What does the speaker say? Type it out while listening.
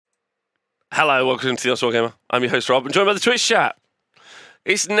Hello, welcome to the Oswald Gamer. I'm your host, Rob, and joined by the Twitch chat.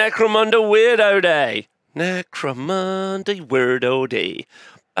 It's Necromunda Weirdo Day. Necromunda Weirdo Day.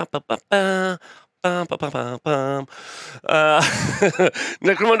 Necromunda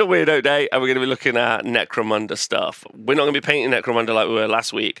Weirdo Day, and we're going to be looking at Necromunda stuff. We're not going to be painting Necromunda like we were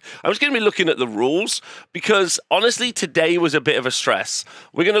last week. I'm just going to be looking at the rules, because honestly, today was a bit of a stress.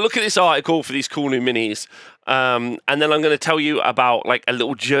 We're going to look at this article for these cool new minis, and then I'm going to tell you about like a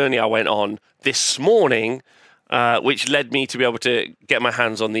little journey I went on this morning, which led me to be able to get my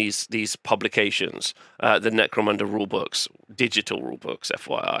hands on these publications, the Necromunda rulebooks, digital rulebooks,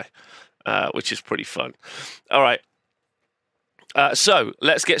 FYI. Which is pretty fun. All right. So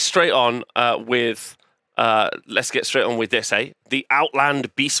let's get straight on with this, eh? The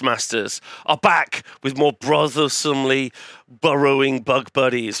Outland Beastmasters are back with more brothersomely burrowing bug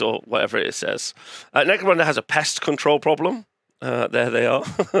buddies, or whatever it says. Necromunda has a pest control problem. There they are.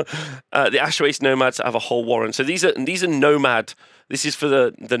 The Ashwaste Nomads have a whole warren. So these are nomad. This is for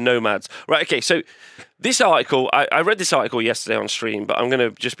the nomads. Right, okay, so this article, I read this article yesterday on stream, but I'm going to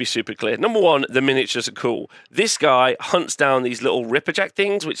just be super clear. Number one, the miniatures are cool. This guy hunts down these little ripperjack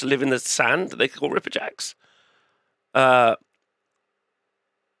things, which live in the sand. They call ripperjacks. No,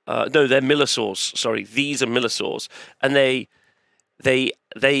 they're millersaurs. Sorry, these are millersaurs. And they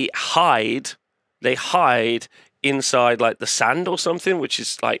hide inside like the sand or something, which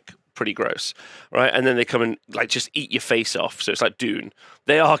is like pretty gross, right? And then they come and like just eat your face off. So it's like Dune.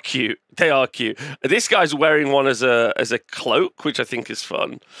 They are cute. This guy's wearing one as a cloak, which I think is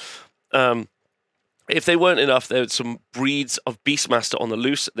fun. If they weren't enough, there were some breeds of Beastmaster on the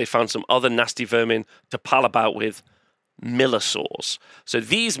loose. They found some other nasty vermin to pal about with, millersaurs. So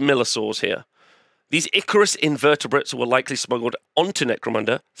these millersaurs here, these Icarus invertebrates were likely smuggled onto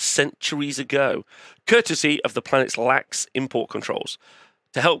Necromunda centuries ago, courtesy of the planet's lax import controls.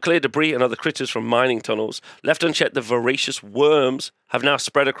 To help clear debris and other critters from mining tunnels, left unchecked, the voracious worms have now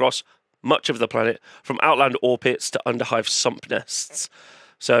spread across much of the planet, from outland ore pits to underhive sump nests.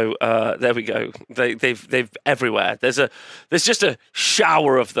 So there we go. They've everywhere. There's just a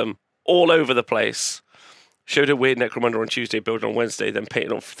shower of them all over the place. Showed a weird Necromunda on Tuesday, built on Wednesday, then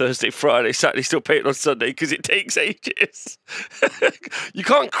painted on Thursday, Friday, Saturday, still painted on Sunday because it takes ages. You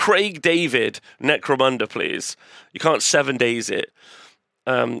can't Craig David Necromunda, please. You can't 7 days it.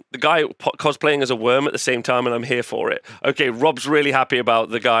 The guy cosplaying as a worm at the same time, and I'm here for it. Okay, Rob's really happy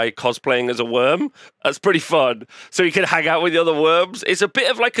about the guy cosplaying as a worm. That's pretty fun. So he can hang out with the other worms. It's a bit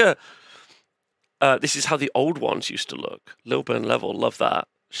of like a... this is how the old ones used to look. Lilburn Level, love that.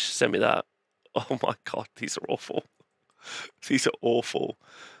 Send me that. Oh my god, these are awful. These are awful.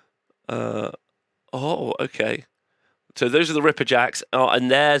 Oh, okay. So those are the Ripperjacks. Oh, and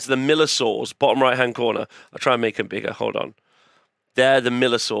there's the Millersaurs, bottom right-hand corner. I'll try and make them bigger. Hold on. They're the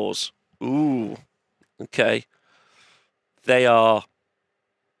Millersaurs. Ooh. Okay. They are...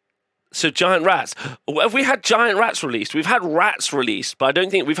 So giant rats. Have we had giant rats released? We've had rats released, but I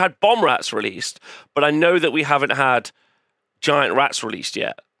don't think... We've had bomb rats released, but I know that we haven't had giant rats released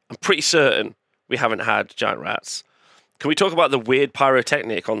yet. I'm pretty certain we haven't had giant rats. Can we talk about the weird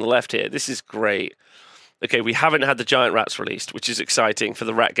pyrotechnic on the left here? This is great. Okay, we haven't had the giant rats released, which is exciting for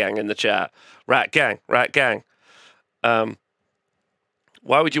the rat gang in the chat. Rat gang.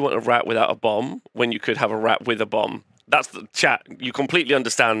 Why would you want a rat without a bomb when you could have a rat with a bomb? That's the chat. You completely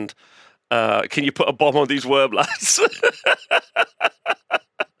understand. Can you put a bomb on these worm lads?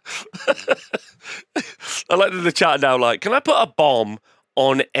 I like that the chat now like, can I put a bomb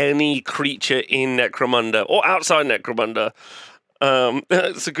on any creature in Necromunda or outside Necromunda?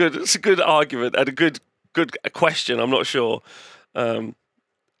 It's a good argument and a good question. I'm not sure.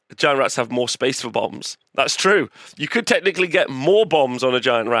 Giant rats have more space for bombs. That's true. You could technically get more bombs on a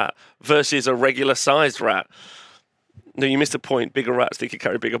giant rat versus a regular sized rat. No, you missed a point. Bigger rats, they could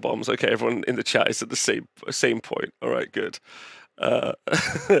carry bigger bombs. Okay, everyone in the chat is at the same point. All right, good.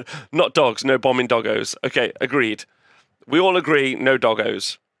 Not dogs, no bombing doggos. Okay, agreed. We all agree, no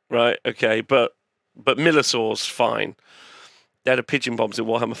doggos, right? Okay, but millersaurs, fine. They had pigeon bombs in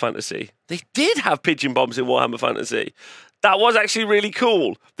Warhammer Fantasy. They did have pigeon bombs in Warhammer Fantasy. That was actually really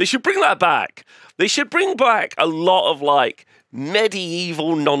cool. They should bring that back. They should bring back a lot of like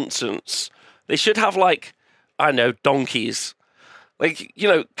medieval nonsense. They should have like, I don't know, donkeys. Like, you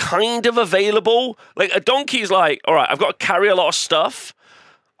know, kind of available. Like a donkey's like, all right, I've got to carry a lot of stuff.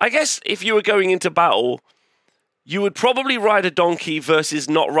 I guess if you were going into battle, you would probably ride a donkey versus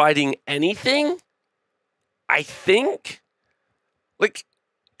not riding anything. I think. Like,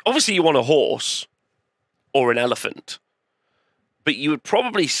 obviously you want a horse or an elephant, but you would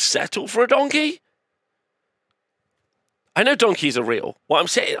probably settle for a donkey. I know donkeys are real. What I'm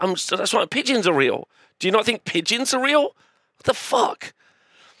saying, that's why pigeons are real. Do you not think pigeons are real? What the fuck?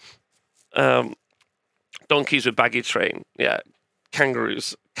 Donkeys with baggage train. Yeah.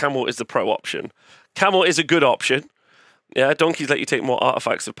 Kangaroos. Camel is the pro option. Camel is a good option. Yeah, donkeys let you take more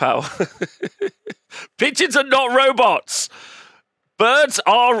artifacts of power. Pigeons are not robots. Birds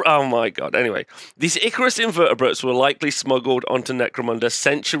are... Oh, my God. Anyway, these Icarus invertebrates were likely smuggled onto Necromunda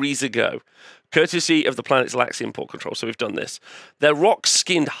centuries ago, courtesy of the planet's lax import control. So we've done this. Their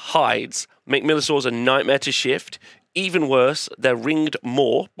rock-skinned hides make Millosaurs a nightmare to shift. Even worse, their ringed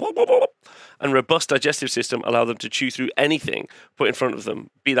maw and robust digestive system allow them to chew through anything put in front of them,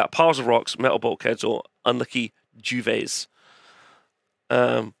 be that piles of rocks, metal bulkheads, or unlucky duvets.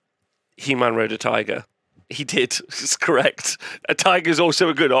 He-Man rode a tiger. He did. It's correct. A tiger is also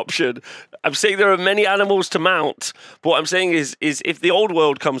a good option. I'm saying there are many animals to mount. But what I'm saying is if the old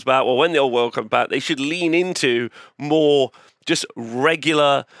world comes back, or when the old world comes back, they should lean into more just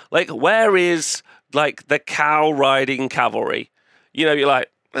regular, like, where is, like, the cow riding cavalry? You know, you're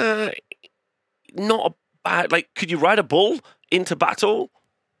like, not a bad, like, could you ride a bull into battle?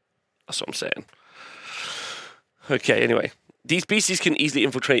 That's what I'm saying. Okay, anyway. These beasties can easily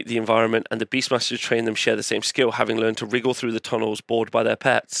infiltrate the environment, and the Beastmasters train them share the same skill, having learned to wriggle through the tunnels bored by their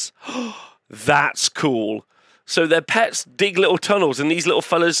pets. That's cool. So their pets dig little tunnels, and these little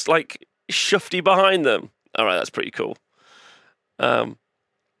fellas, like, shufty behind them. All right, that's pretty cool.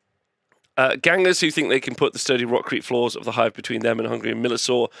 Gangers who think they can put the sturdy rockcrete floors of the hive between them and hungry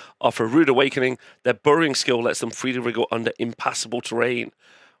Millosaur offer a rude awakening. Their burrowing skill lets them freely wriggle under impassable terrain.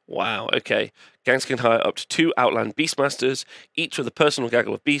 Wow, okay. Gangs can hire up to 2 Outland Beastmasters, each with a personal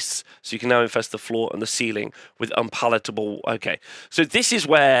gaggle of beasts, so you can now infest the floor and the ceiling with unpalatable... Okay, so this is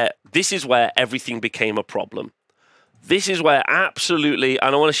where everything became a problem. This is where absolutely...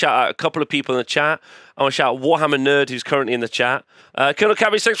 And I want to shout out a couple of people in the chat. I want to shout out Warhammer Nerd, who's currently in the chat. Colonel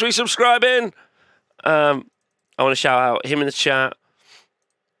Cabby, thanks for resubscribing. I want to shout out him in the chat.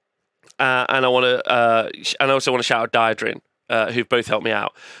 And I also want to shout out Diadrin. Who've both helped me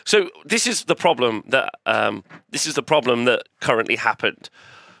out. So this is the problem that currently happened.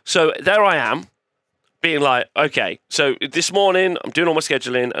 So there I am, being like, okay. So this morning I'm doing all my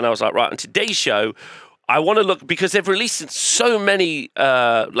scheduling, and I was like, right, on today's show, I want to look, because they've released so many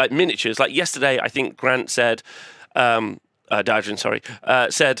like miniatures. Like yesterday, I think Grant said, Diadrin, sorry,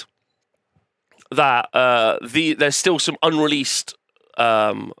 said that there's still some unreleased.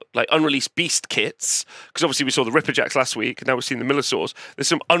 Unreleased beast kits, because obviously we saw the Ripperjacks last week, and now we've seen the Millosaurs. There's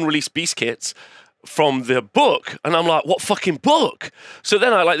some unreleased beast kits from the book, and I'm like, what fucking book? So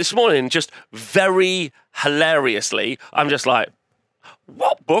then I, like, this morning, just very hilariously, I'm just like,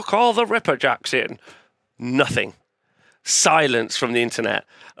 what book are the Ripperjacks in? Nothing. Silence from the internet.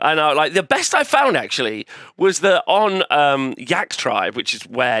 And the best I found actually was that on Yak Tribe, which is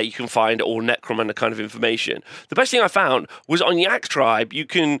where you can find all Necromunda kind of information. The best thing I found was on Yak Tribe. You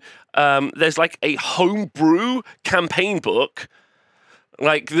can there's like a homebrew campaign book,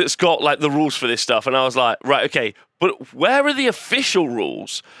 like that's got like the rules for this stuff. And I was like, right, okay, but where are the official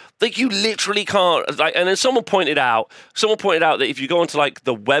rules? Like, you literally can't. Like, and then someone pointed out that if you go onto like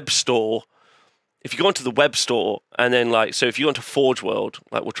the web store. If you go onto the web store and then so if you go onto Forge World,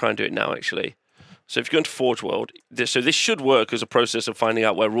 like we'll try and do it now actually. So if you go into Forge World, so this should work as a process of finding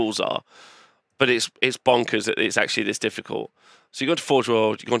out where rules are, but it's bonkers that it's actually this difficult. So you go into Forge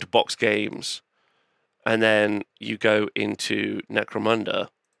World, you go into Box Games, and then you go into Necromunda,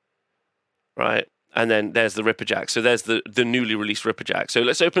 right? And then there's the Ripperjacks. So there's the newly released Ripperjacks. So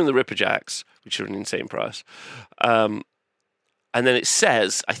let's open the Ripperjacks, which are an insane price. And then it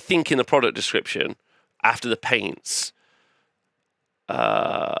says, I think in the product description, after the paints,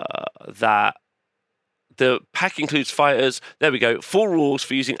 that the pack includes fighters. There we go. Full rules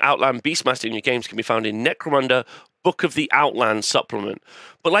for using Outland Beastmaster in your games can be found in Necromunda Book of the Outland supplement.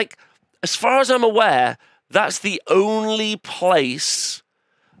 But, like, as far as I'm aware, that's the only place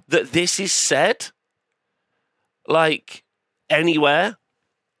that this is said. Like, anywhere.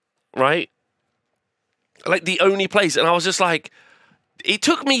 Right? Like, the only place. And I was just like, it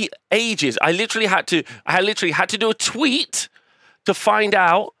took me ages. I literally had to do a tweet to find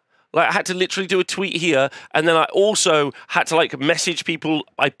out. Like, I had to literally do a tweet here, and then I also had to, like, message people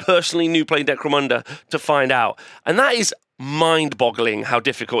I personally knew playing Necromunda to find out. And that is mind-boggling how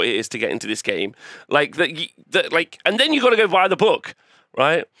difficult it is to get into this game. Like, and then you got to go buy the book,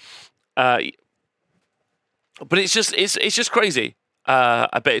 right? But it's just crazy.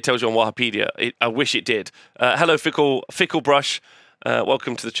 I bet it tells you on Wikipedia. I wish it did. Hello, Fickle Brush.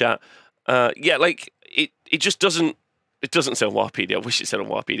 Welcome to the chat. Yeah, like, it just doesn't... It doesn't say on Wikipedia. I wish it said on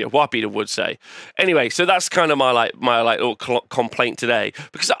Wikipedia. Wikipedia would say. Anyway, so that's kind of my little complaint today,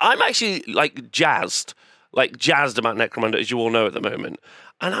 because I'm actually jazzed about Necromunda, as you all know at the moment,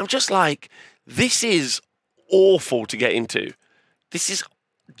 and I'm just like, this is awful to get into. This is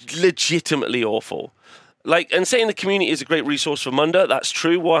legitimately awful. And saying the community is a great resource for Munda, that's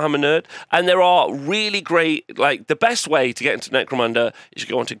true, Warhammer Nerd. And there are really great, the best way to get into Necromunda is you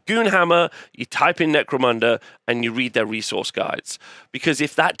go onto Goonhammer, you type in Necromunda, and you read their resource guides. Because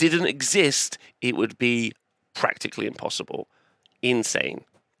if that didn't exist, it would be practically impossible. Insane.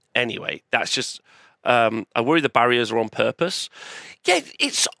 Anyway, that's just, I worry the barriers are on purpose. Yeah,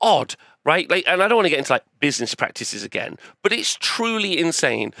 it's odd. Right, and I don't want to get into business practices again, but it's truly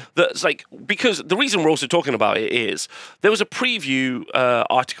insane that it's because the reason we're also talking about it is there was a preview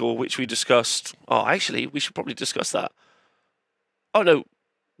article which we discussed. Oh, actually, we should probably discuss that. Oh no,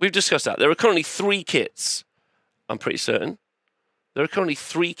 we've discussed that. There are currently 3 kits. I'm pretty certain there are currently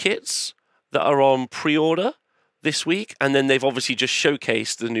 3 kits that are on pre-order this week, and then they've obviously just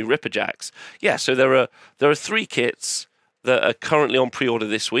showcased the new Ripperjacks. Yeah, so there are 3 kits that are currently on pre-order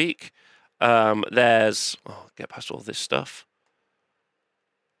this week. There's get past all this stuff.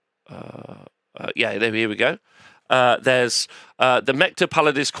 Here we go. There's the Mector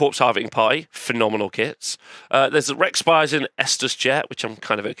Paladis Corpse Harvesting Party, phenomenal kits. There's the Rex Spires and Estus Jet, which I'm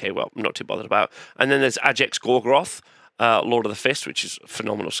kind of I'm not too bothered about. And then there's Ajax Gorgoroth, Lord of the Fist, which is a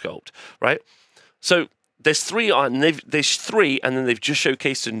phenomenal sculpt, right? So there's 3 and then they've just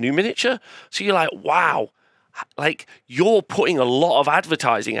showcased a new miniature. So you're like, wow. You're putting a lot of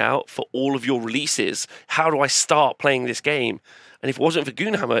advertising out for all of your releases. How do I start playing this game? And if it wasn't for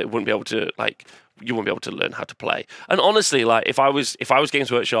Goonhammer, it wouldn't be able to you wouldn't be able to learn how to play. And honestly, if I was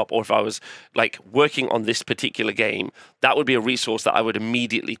Games Workshop, or if I was working on this particular game, that would be a resource that I would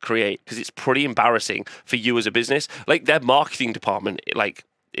immediately create, because it's pretty embarrassing for you as a business. Their marketing department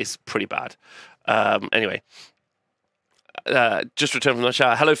is pretty bad. Anyway. Just returned from the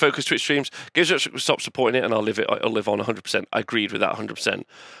shower. Hello, Focus Twitch streams. Games Workshop, stop supporting it, and I'll live on 100%. I agreed with that 100%.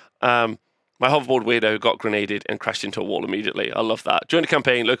 My hoverboard weirdo got grenaded and crashed into a wall immediately. I love that. Join the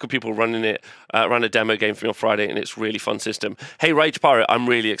campaign. Local people running it. Ran a demo game for me on Friday, and it's a really fun system. Hey, Rage Pirate, I'm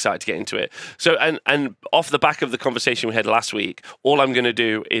really excited to get into it. So, and off the back of the conversation we had last week, all I'm going to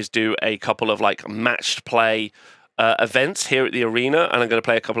do is do a couple of matched play events here at the arena, and I'm going to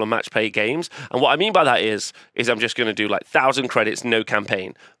play a couple of match play games. And what I mean by that is I'm just going to do 1,000 credits, no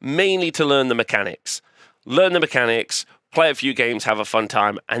campaign, mainly to learn the mechanics, play a few games, have a fun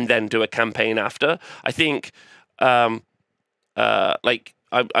time, and then do a campaign after. I think, I'm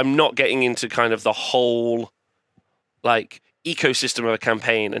not getting into kind of the whole ecosystem of a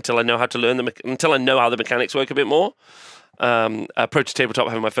campaign until I know how to until I know how the mechanics work a bit more. Proto Tabletop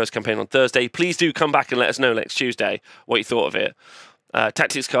having my first campaign on Thursday. Please do come back and let us know next Tuesday what you thought of it.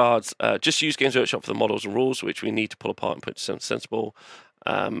 Tactics cards, just use Games Workshop for the models and rules, which we need to pull apart and put to sensible.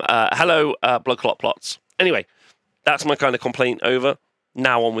 Hello, Blood Clot Plots. Anyway, that's my kind of complaint over.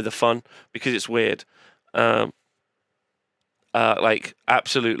 Now on with the fun, because it's weird.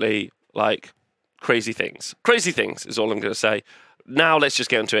 Absolutely, crazy things. Crazy things is all I'm going to say. Now let's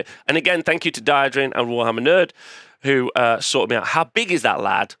just get into it. And again, thank you to Diadrin and Warhammer Nerd, who sorted me out. How big is that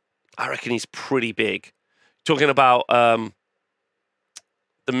lad? I reckon he's pretty big. Talking about the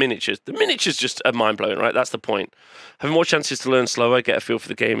miniatures. The miniatures just are mind-blowing, right? That's the point. Having more chances to learn slower, get a feel for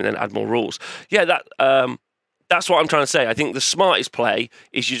the game, and then add more rules. Yeah, that's what I'm trying to say. I think the smartest play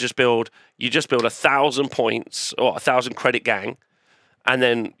is you just build 1,000 points or 1,000 credit gang, and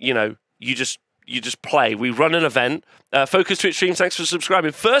then, you just play. We run an event. Focus Twitch streams, thanks for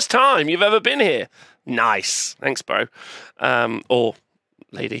subscribing. First time you've ever been here. Nice. Thanks, bro. Or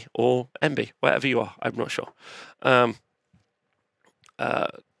lady, or MB, whatever you are. I'm not sure.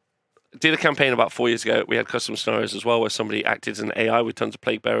 Did a campaign about 4 years ago. We had custom scenarios as well, where somebody acted as an AI with tons of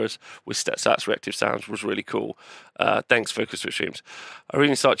plague bearers with stats, reactive sounds. Was really cool. Thanks, Focus Twitch streams. I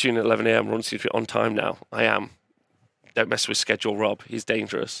really start tuning at 11 a.m. Ron seems to be on time now. I am. Don't mess with schedule, Rob. He's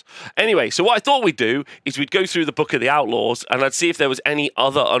dangerous. Anyway, so what I thought we'd do is we'd go through the Book of the Outlaws, and I'd see if there was any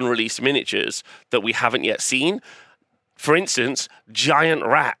other unreleased miniatures that we haven't yet seen. For instance, giant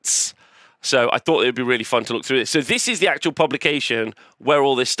rats. So I thought it would be really fun to look through this. So this is the actual publication where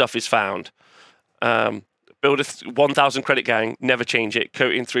all this stuff is found. Build a 1,000 credit gang, never change it.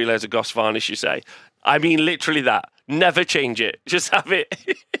 Coat in 3 layers of Goss varnish, you say. I mean, literally that. Never change it. Just have it.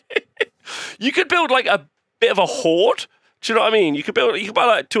 You could build a bit of a horde. Do you know what I mean? You could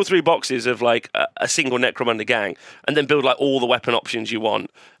buy 2 or 3 boxes of a single Necromunda gang, and then build all the weapon options you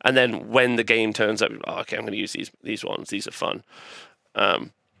want. And then when the game turns up, okay, I'm going to use these ones. These are fun.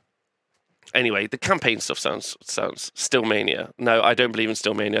 Anyway, the campaign stuff sounds Stillmania. No, I don't believe in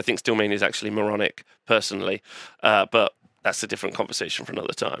Stillmania. I think Stillmania is actually moronic, personally. But that's a different conversation for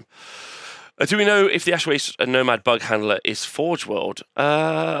another time. Do we know if the Ashways Nomad bug handler is Forge World?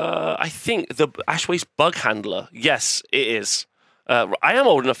 I think the Ashways bug handler, yes, it is. I am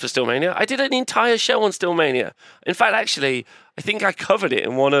old enough for Stillmania. I did an entire show on Stillmania. In fact, actually, I think I covered it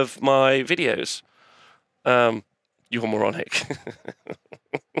in one of my videos. You're moronic.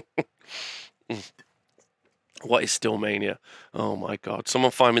 What is Stillmania? Oh my God.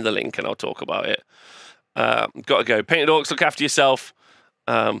 Someone find me the link and I'll talk about it. Gotta go. Painted Orcs, look after yourself.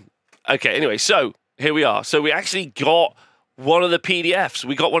 Okay, anyway, so here we are. So we actually got one of the PDFs.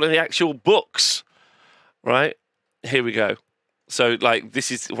 We got one of the actual books, right? Here we go. So, like, this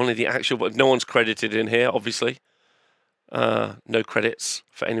is one of the actual books. No one's credited in here, obviously. No credits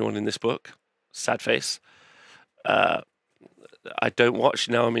for anyone in this book. Sad face. I don't watch,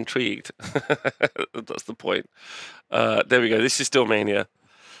 now I'm intrigued. That's the point. There we go. This is Stillmania.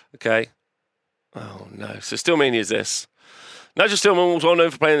 Okay. Oh, no. So Stillmania is this. Nigel Stillman was well known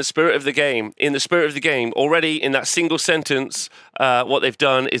for playing the spirit of the game. In the spirit of the game, already in that single sentence, what they've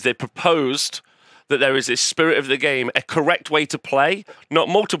done is they proposed that there is this spirit of the game, a correct way to play, not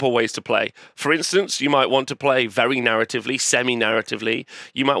multiple ways to play. For instance, you might want to play very narratively, semi-narratively.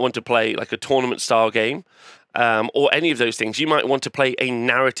 You might want to play like a tournament-style game, or any of those things. You might want to play a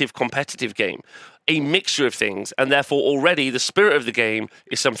narrative competitive game, a mixture of things, and therefore already the spirit of the game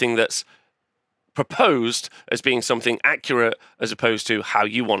is something that's proposed as being something accurate as opposed to how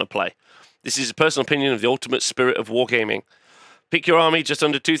you want to play. This is a personal opinion of the ultimate spirit of wargaming. Pick your army just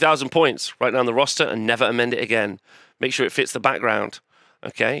under 2,000 points, write down the roster and never amend it again. Make sure it fits the background.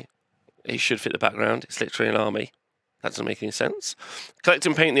 Okay, it should fit the background. It's literally an army. That doesn't make any sense. Collect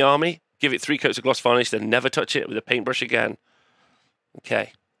and paint the army. Give it 3 coats of gloss varnish, then never touch it with a paintbrush again.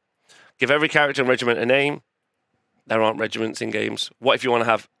 Okay. Give every character and regiment a name. There aren't regiments in games. What if you want to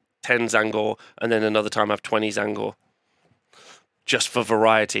have 10 Zangor and then another time have 20 Zangor? Just for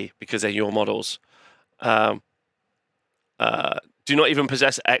variety, because they're your models. Do not even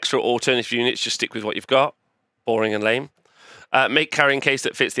possess extra alternative units, just stick with what you've got. Boring and lame. Make carrying case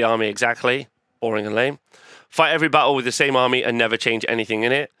that fits the army exactly. Boring and lame. Fight every battle with the same army and never change anything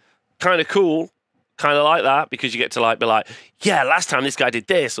in it. Kind of cool. Kind of like that, because you get to like be like, yeah, last time this guy did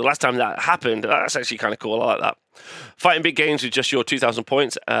this, or last time that happened. That's actually kind of cool. I like that. Fighting big games with just your 2,000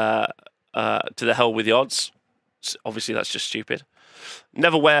 points. To the hell with the odds. Obviously, that's just stupid.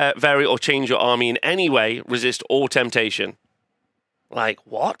 Never vary or change your army in any way. Resist all temptation. Like,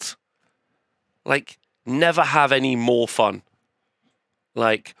 what? Like, never have any more fun.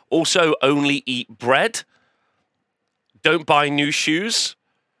 Like, also only eat bread. Don't buy new shoes.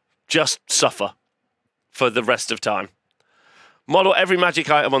 Just suffer for the rest of time. Model every magic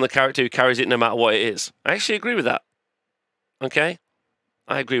item on the character who carries it no matter what it is. I actually agree with that. Okay?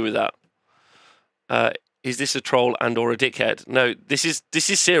 I agree with that. Is this a troll and or a dickhead? No, this is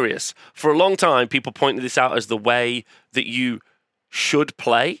serious. For a long time, people pointed this out as the way that you should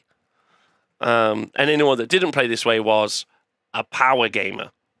play. And anyone that didn't play this way was a power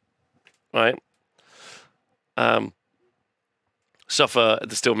gamer. Right? Suffer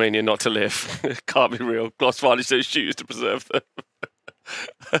the Stillmania not to live. Can't be real. Gloss varnish those shoes to preserve them.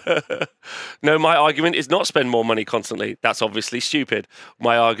 No, my argument is not spend more money constantly. That's obviously stupid.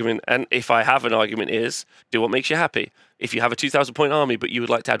 My argument, and if I have an argument, is do what makes you happy. If you have a 2,000 point army, but you would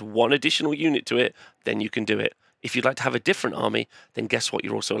like to add one additional unit to it, then you can do it. If you'd like to have a different army, then guess what?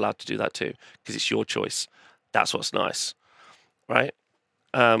 You're also allowed to do that too, because it's your choice. That's what's nice, right?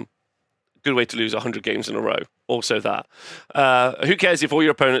 Good way to lose 100 games in a row. Also that. Who cares if all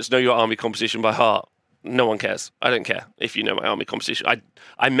your opponents know your army composition by heart? No one cares. I don't care if you know my army composition.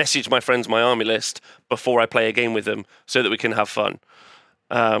 I message my friends my army list before I play a game with them so that we can have fun.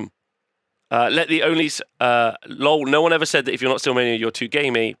 Let the only... lol, no one ever said that if you're not Stillmania, you're too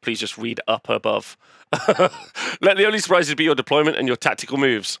gamey. Please just read up above. Let the only surprises be your deployment and your tactical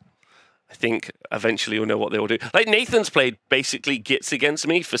moves. I think eventually you'll know what they will do. Like, Nathan's played basically Gits against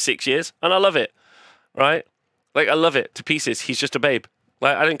me for 6 years, and I love it. Right? Like, I love it to pieces. He's just a babe.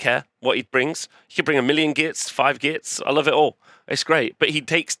 Like, I don't care what he brings. He can bring 1 million Gits, 5 Gits. I love it all. It's great. But he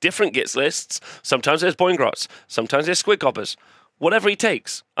takes different Gits lists. Sometimes there's Boingrots. Sometimes there's Squid Gobbers. Whatever he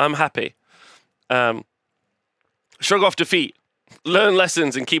takes, I'm happy. Shrug off defeat. Learn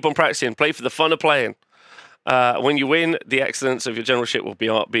lessons and keep on practicing. Play for the fun of playing. When you win, the excellence of your generalship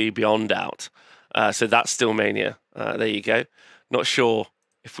will be beyond doubt. So that's Stillmania. There you go. Not sure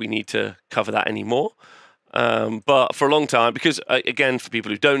if we need to cover that anymore. But for a long time, because again, for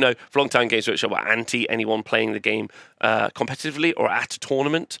people who don't know, for a long time, Games Workshop were anti anyone playing the game competitively or at a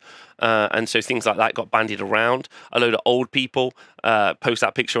tournament. And so things like that got bandied around. A load of old people post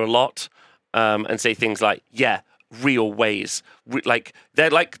that picture a lot and say things like, yeah, real ways. They're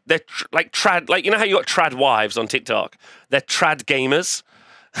trad, like, you know how you got trad wives on TikTok? They're trad gamers.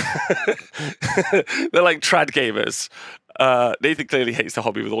 They're like trad gamers. Nathan clearly hates the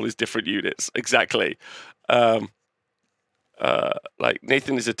hobby with all his different units. Exactly. Like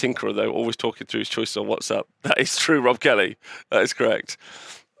Nathan is a tinkerer, though, always talking through his choices on WhatsApp. That is true, Rob Kelly. That is correct.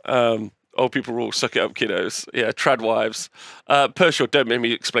 Old people rule, suck it up, kiddos. Yeah, trad wives. Pershaw, don't make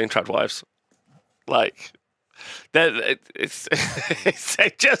me explain trad wives. Like, it's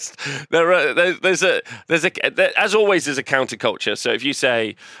just there's as always there's a counterculture. So if you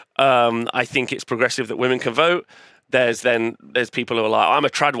say I think it's progressive that women can vote, there's people who are like, I'm a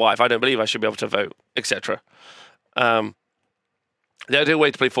trad wife, I don't believe I should be able to vote, etc. The ideal way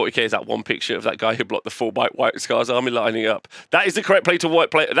to play 40k is that one picture of that guy who blocked the full White Scars army lining up. That is the correct play.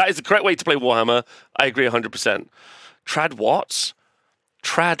 That is the correct way to play Warhammer. I agree 100%. Trad what?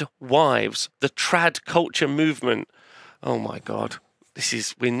 Trad wives. The trad culture movement. Oh my god.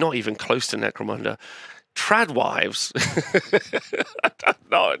 We're not even close to Necromunda. Trad wives.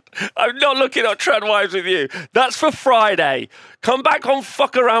 I'm not looking at trad wives with you. That's for Friday. Come back on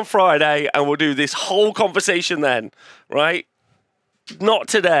Fuck Around Friday and we'll do this whole conversation then. Right? Not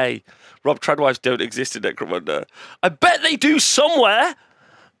today. Rob, trad wives don't exist in Necromunda. I bet they do somewhere.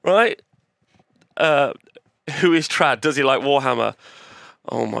 Right? Who is trad? Does he like Warhammer?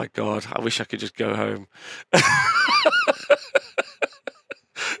 Oh my god, I wish I could just go home.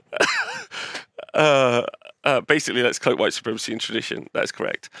 Basically, let's cloak white supremacy and tradition. That's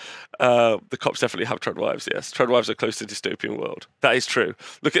correct. The cops definitely have trad wives, yes. Trad wives are close to dystopian world. That is true.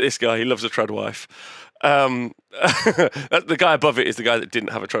 Look at this guy, he loves a trad wife. The guy above it is the guy that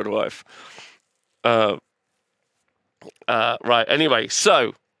didn't have a trad wife. Right, anyway,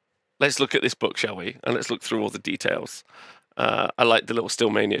 so let's look at this book, shall we? And let's look through all the details. I like the little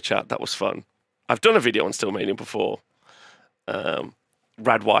Stillmania chat. That was fun. I've done a video on Stillmania before.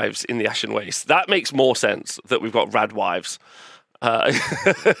 Rad wives in the Ashen Waste. That makes more sense that we've got rad wives.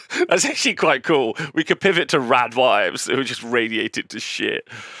 That's actually quite cool. We could pivot to rad wives who are just radiated to shit.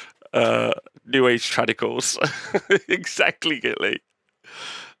 New Age tradicals. Exactly, Gitly.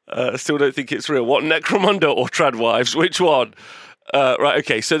 Still don't think it's real. What, Necromunda or trad wives? Which one? Right,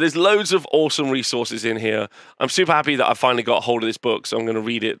 okay, so there's loads of awesome resources in here. I'm super happy that I finally got a hold of this book, so I'm going to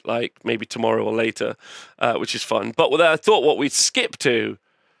read it like maybe tomorrow or later, which is fun. But I thought what we'd skip to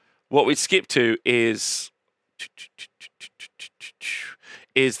is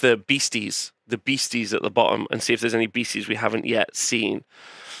the beasties at the bottom, and see if there's any beasties we haven't yet seen.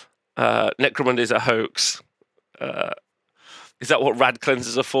 Necromunda is a hoax. Is that what rad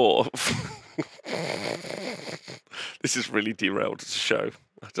cleansers are for? This is really derailed the show.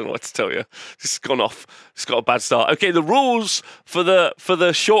 I don't know what to tell you. This has gone off. It's got a bad start. Okay, the rules for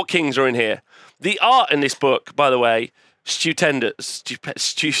the Short Kings are in here. The art in this book, by the way, stupendous,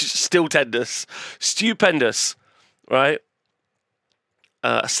 right?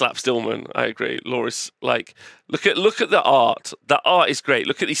 Slap Stillman, I agree. Loris, like, look at the art. The art is great.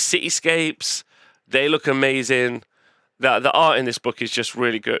 Look at these cityscapes. They look amazing. The art in this book is just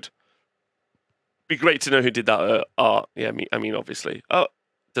really good. Be great to know who did that art. Yeah, I mean, obviously. Oh,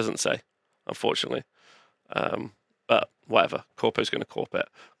 doesn't say, unfortunately. But whatever. Corpo's going to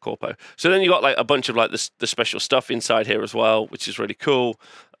Corpo. So then you got like a bunch of like the special stuff inside here as well, which is really cool.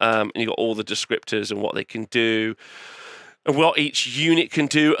 And you got all the descriptors and what they can do, and what each unit can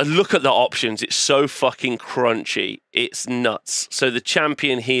do. And look at the options. It's so fucking crunchy. It's nuts. So the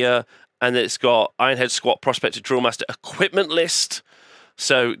champion here, and it's got Ironhead, Squat, Prospector, Drillmaster equipment list.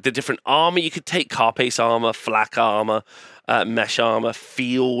 So the different armor you could take: Carapace armor, flak armor, mesh armor,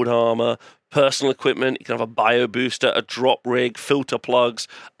 field armor, personal equipment. You can have a bio booster, a drop rig, filter plugs,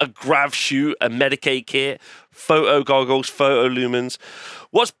 a grav chute, a Medicaid kit, photo goggles, photo lumens.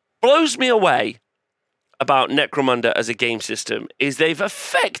 What blows me away about Necromunda as a game system is they've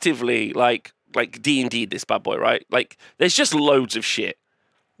effectively like D&D this bad boy, right? Like there's just loads of shit.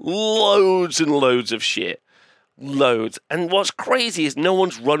 Loads and loads of shit. Loads. And what's crazy is no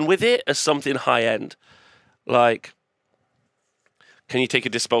one's run with it as something high end. Like, can you take a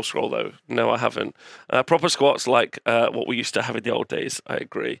dispel scroll though? No, I haven't. Proper squats like what we used to have in the old days. I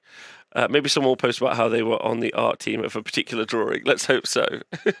agree. Maybe someone will post about how they were on the art team of a particular drawing. Let's hope so.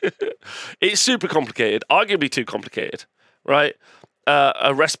 It's super complicated. Arguably too complicated, right?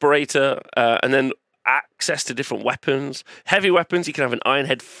 A respirator, and then access to different weapons. Heavy weapons, you can have an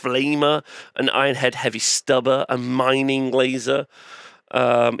Ironhead Flamer, an Ironhead Heavy Stubber, a Mining Laser.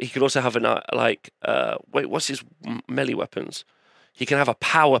 He could also have what's his melee weapons? He can have a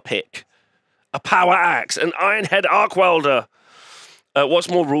Power Pick, a Power Axe, an Ironhead Arc Welder. What's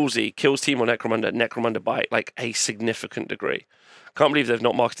more rulesy? Kills Team or Necromunda? Necromunda by like a significant degree. Can't believe they've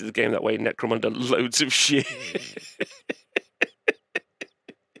not marketed the game that way. Necromunda, loads of shit.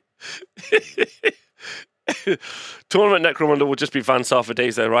 Tournament Necromunda will just be Vansar for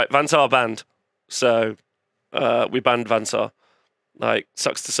days though, right? Vansar banned. So we banned Vansar. Like,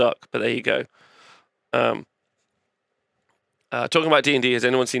 sucks to suck, but there you go. Talking about D&D, has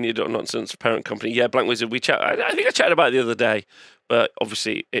anyone seen the nonsense parent company? Yeah, Blank Wizard. I think I chatted about it the other day, but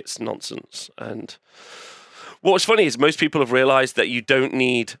obviously it's nonsense. And what's funny is most people have realized that you don't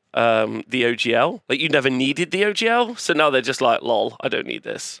need the OGL. Like, you never needed the OGL, so now they're just like, lol, I don't need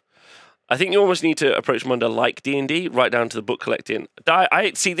this. I think you almost need to approach Munda like D&D, right down to the book collecting.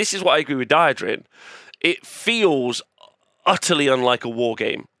 See, this is what I agree with Diadrin. It feels utterly unlike a war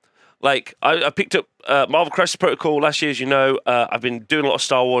game. Like, I picked up Marvel Crisis Protocol last year, as you know. I've been doing a lot of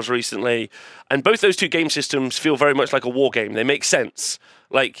Star Wars recently. And both those two game systems feel very much like a war game. They make sense.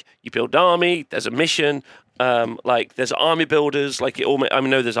 Like, you build an army, there's a mission, like, there's army builders. Like, I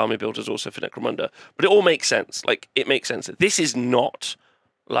know there's army builders also for Necromunda. But it all makes sense. Like, it makes sense. This is not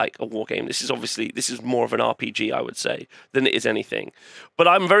like a war game. This is more of an RPG, I would say, than it is anything. But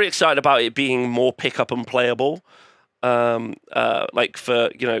I'm very excited about it being more pick up and playable. Like for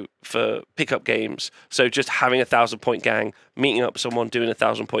pickup games. So just having a 1,000-point gang, meeting up with someone, doing a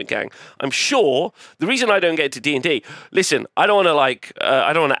 1,000-point gang. I'm sure the reason I don't get into D&D. Listen, I don't want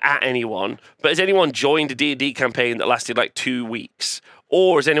to at anyone, but has anyone joined a D&D campaign that lasted like 2 weeks?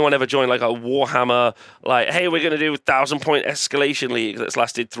 Or has anyone ever joined like a Warhammer, like, hey, we're going to do a 1,000-point escalation league that's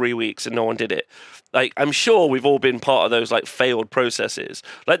lasted 3 weeks and no one did it? Like, I'm sure we've all been part of those like failed processes.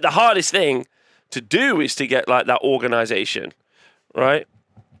 Like, the hardest thing to do is to get like that organization, right?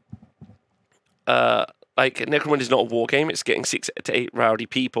 Like, Necromunda is not a war game. It's getting 6 to 8 rowdy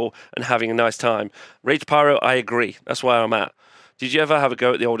people and having a nice time. Rage Pyro, I agree. That's where I'm at. Did you ever have a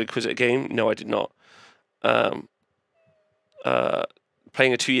go at the old Inquisitor game? No, I did not.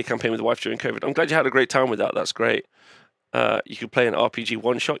 Playing a 2-year campaign with the wife during COVID. I'm glad you had a great time with that. That's great. You could play an RPG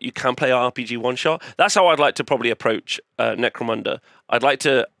one-shot. You can play an RPG one-shot. That's how I'd like to probably approach Necromunda. I'd like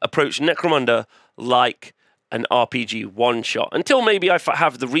to approach Necromunda like an RPG one-shot. Until maybe I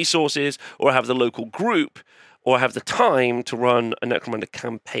have the resources, or I have the local group, or I have the time to run a Necromunda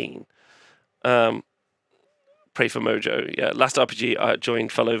campaign. Pray for Mojo. Yeah, last RPG I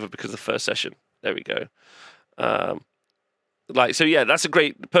joined fell over because of the first session. There we go. So yeah, that's a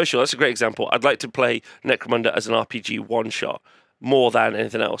great example. I'd like to play Necromunda as an RPG one-shot more than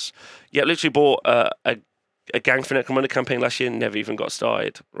anything else. Yeah, literally bought a gang for Necromunda campaign last year, never even got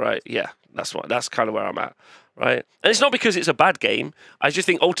started, right? Yeah, that's kind of where I'm at, right? And it's not because it's a bad game. I just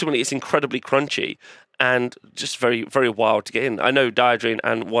think ultimately it's incredibly crunchy and just very, very wild to get in. I know Diadrin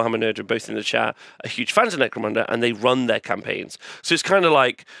and Warhammer Nerd are both in the chat are huge fans of Necromunda, and they run their campaigns. So it's kind of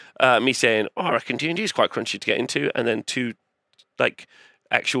like me saying, oh, I reckon D&D is quite crunchy to get into, and then two like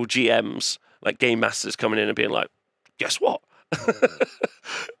actual GMs, like game masters, coming in and being like, guess what?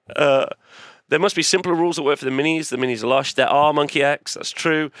 There must be simpler rules that work for the minis. The minis are lush. There are Monkey X. That's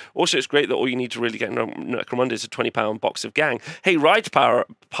true. Also, it's great that all you need to really get Necromunda is a £20 box of gang. Hey, Rage Pyro,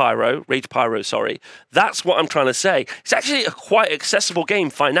 sorry. That's what I'm trying to say. It's actually a quite accessible game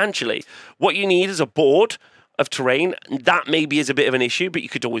financially. What you need is a board of terrain. That maybe is a bit of an issue, but you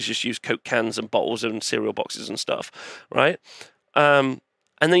could always just use Coke cans and bottles and cereal boxes and stuff, right? And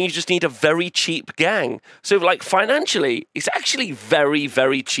then you just need a very cheap gang. So, like, financially, it's actually very,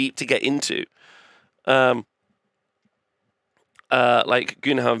 very cheap to get into. Like,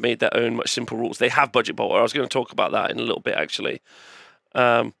 Guna have made their own much simple rules. They have budget bowl. I was going to talk about that in a little bit, actually.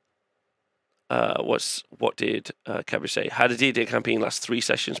 What did Cabbage say? Had a D&D campaign last 3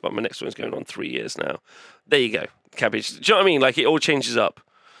 sessions, but my next one's going on 3 years now. There you go, Cabbage. Do you know what I mean? Like, it all changes up.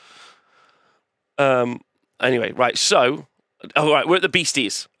 Anyway, right, so... All right, we're at the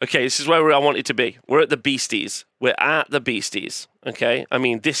Beasties. Okay, this is where I wanted to be. We're at the Beasties. Okay? I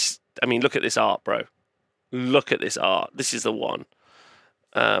mean, look at this art, bro. Look at this art. This is the one.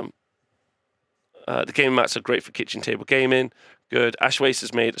 The game mats are great for kitchen table gaming. Good. Ashwaste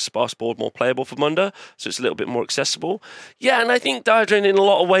has made a sparse board more playable for Munda, so it's a little bit more accessible. Yeah, and I think Diadrin in a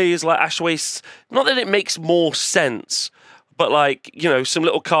lot of ways, like Ashwaste, not that it makes more sense, but like, you know, some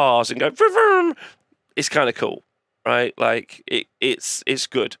little cars and go, vroom, vroom, it's kind of cool. Right, like it's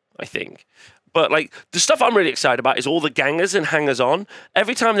good, I think. But like the stuff I'm really excited about is all the gangers and hangers on.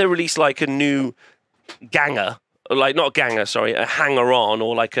 Every time they release like a new ganger, like not a ganger, sorry, a hanger-on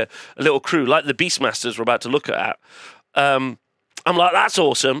or like a little crew, like the Beastmasters we're about to look at. I'm like, that's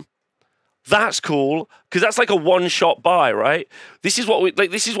awesome. That's cool, because that's like a one-shot buy, right? This is what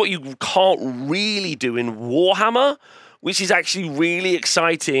this is what you can't really do in Warhammer, which is actually really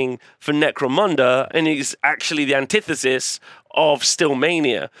exciting for Necromunda, and is actually the antithesis of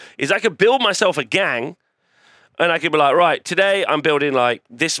Stillmania. Is I could build myself a gang, and I could be like, right, today I'm building like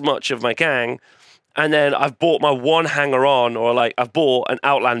this much of my gang, and then I've bought my one hanger-on, or like I've bought an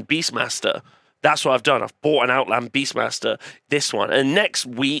Outland Beastmaster. That's what I've done. I've bought an Outland Beastmaster, this one. And next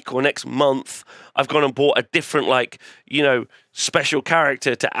week or next month, I've gone and bought a different, like, you know, special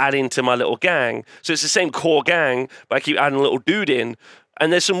character to add into my little gang. So it's the same core gang, but I keep adding a little dude in.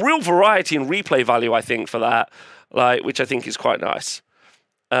 And there's some real variety and replay value, I think, for that, like, which I think is quite nice.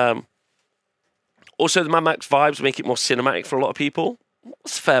 Also, the Mad Max vibes make it more cinematic for a lot of people.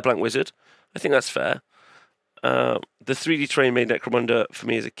 That's fair, Blank Wizard. I think that's fair. The 3D terrain made Necromunda for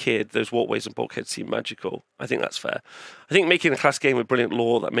me as a kid. Those walkways and bulkheads seem magical. I think that's fair. I think making a class game with brilliant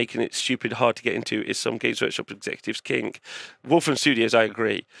lore that making it stupid hard to get into is some Games Workshop executives' kink. Wolfram Studios, I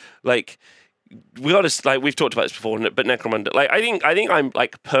agree. Like, we gotta, like, we've talked about this before, but Necromunda, like, I think I'm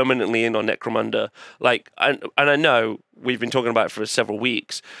like permanently in on Necromunda. Like, and I know we've been talking about it for several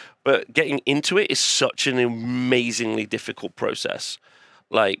weeks, but getting into it is such an amazingly difficult process.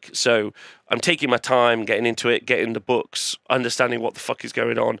 Like, so I'm taking my time, getting into it, getting the books, understanding what the fuck is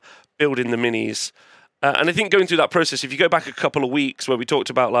going on, building the minis. And I think going through that process, if you go back a couple of weeks where we talked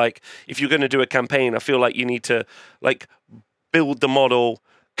about, like, if you're going to do a campaign, I feel like you need to, like, build the model,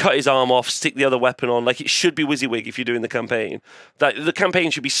 cut his arm off, stick the other weapon on. Like, it should be WYSIWYG if you're doing the campaign. That the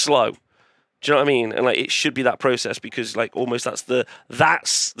campaign should be slow. Do you know what I mean? And, like, it should be that process because, like, almost that's the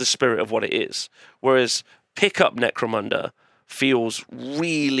spirit of what it is. Whereas pick up Necromunda feels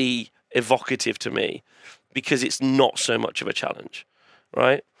really evocative to me because it's not so much of a challenge,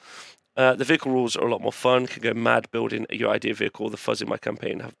 right? The vehicle rules are a lot more fun. Can go mad building your idea vehicle. The fuzz in my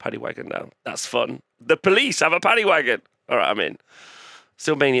campaign have a paddy wagon now. That's fun. The police have a paddy wagon. All right, I'm in.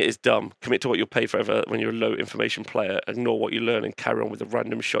 Stillmania is dumb. Commit to what you'll pay forever when you're a low information player. Ignore what you learn and carry on with the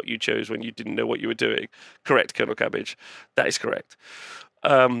random shot you chose when you didn't know what you were doing. Correct, Colonel Cabbage. That is correct.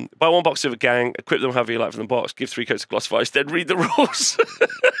 Buy one box of a gang, equip them however you like from the box, give 3 coats of Glossifies, then read the rules.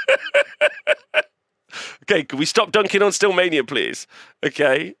 Okay, can we stop dunking on Stillmania, please?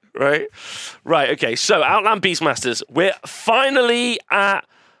 Okay, right? Right, okay, so Outland Beastmasters. We're finally at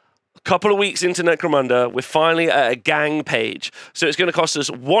a couple of weeks into Necromunda. We're finally at a gang page. So it's going to cost us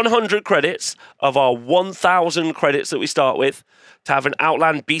 100 credits of our 1,000 credits that we start with to have an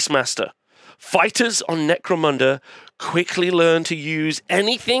Outland Beastmaster. Fighters on Necromunda quickly learn to use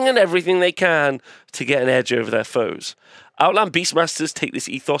anything and everything they can to get an edge over their foes. Outland Beastmasters take this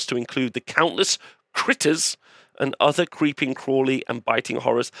ethos to include the countless critters and other creeping, crawly, and biting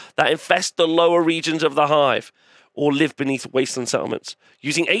horrors that infest the lower regions of the Hive or live beneath wasteland settlements.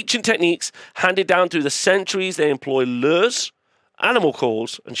 Using ancient techniques handed down through the centuries, they employ lures, animal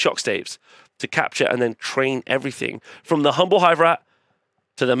calls, and shock staves to capture and then train everything from the humble Hive rat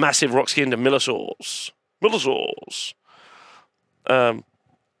to the massive rock-skinned Millosaurs.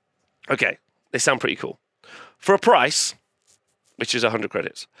 Okay, they sound pretty cool. For a price, which is 100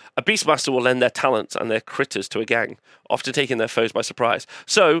 credits, a Beastmaster will lend their talents and their critters to a gang, often taking their foes by surprise.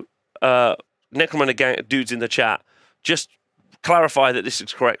 So, Necromunda gang dudes in the chat, just clarify that this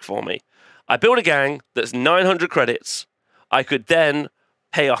is correct for me. I build a gang that's 900 credits. I could then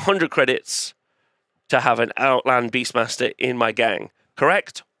pay 100 credits to have an Outland Beastmaster in my gang.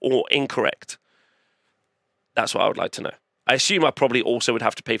 Correct or incorrect? That's what I would like to know. I assume I probably also would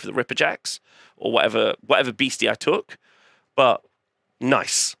have to pay for the Ripperjacks or whatever beastie I took, but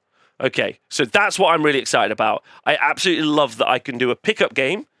nice. Okay, so that's what I'm really excited about. I absolutely love that I can do a pickup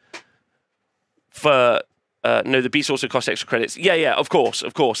game for... no, the beasts also cost extra credits. Yeah, of course.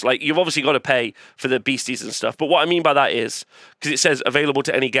 Like, you've obviously got to pay for the beasties and stuff, but what I mean by that is, because it says available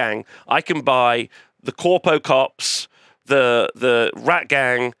to any gang, I can buy the Corpo Cops, the Rat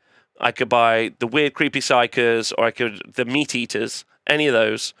Gang, I could buy the Weird Creepy Psychers, or I could the Meat Eaters, any of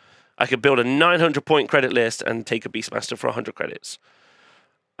those. I could build a 900 point credit list and take a Beastmaster for 100 credits.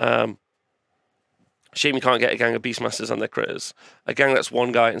 Shame you can't get a gang of Beastmasters and their critters. A gang that's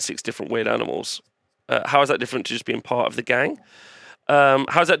one guy and 6 different weird animals. How is that different to just being part of the gang?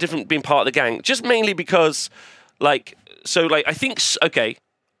 How is that different being part of the gang? Just mainly because, I think, okay,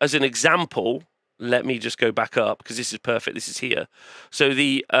 as an example, let me just go back up because this is perfect. This is here. So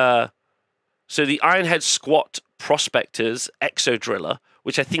the Ironhead Squat Prospectors Exodriller,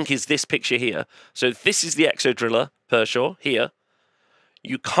 which I think is this picture here. So this is the Exodriller, Pershaw, here.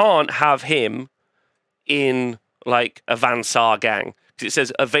 You can't have him in like a Van Sar gang. Because it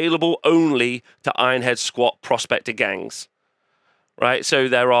says available only to Ironhead Squat prospector gangs. Right, so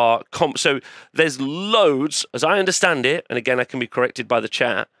there's loads, as I understand it, and again I can be corrected by the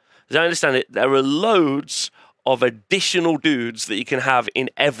chat. As I understand it, there are loads of additional dudes that you can have in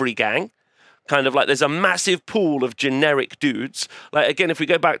every gang. Kind of like there's a massive pool of generic dudes. Like again, if we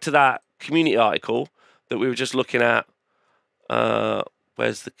go back to that community article that we were just looking at,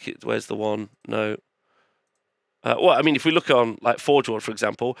 where's the one? No. Well, I mean, if we look on like Forge World, for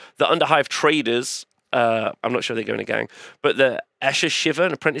example, the Underhive traders. I'm not sure they go in a gang, but the Escher Shiver,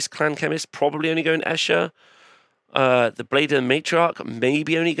 an apprentice clan chemist, probably only go in Escher. The Blade of the Matriarch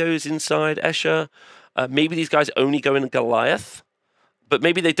maybe only goes inside Escher. Maybe these guys only go in Goliath, but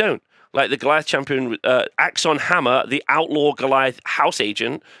maybe they don't. Like the Goliath champion, Axon Hammer, the outlaw Goliath house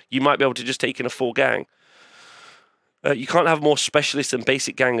agent, you might be able to just take in a full gang. You can't have more specialists than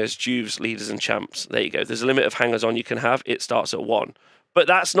basic gangers, juves, leaders, and champs. There you go. There's a limit of hangers on you can have. It starts at 1. But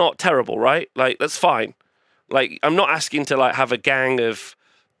that's not terrible, right? Like, that's fine. Like, I'm not asking to, like, have a gang of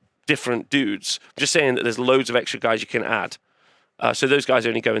different dudes. I'm just saying that there's loads of extra guys you can add. So those guys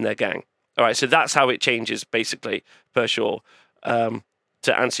only go in their gang. All right, so that's how it changes, basically, per sure, to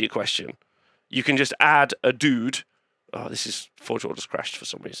answer your question. You can just add a dude. Oh, this is Forge World just crashed for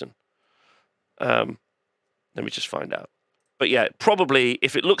some reason. Let me just find out. But yeah, probably,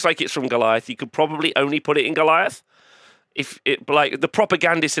 if it looks like it's from Goliath, you could probably only put it in Goliath. If it, like the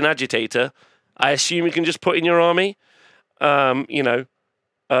propagandist and agitator, I assume you can just put in your army. The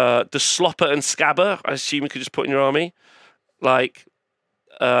slopper and scabber, I assume you could just put in your army. Like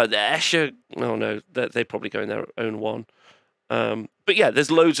the Escher, no, they probably go in their own one. But yeah,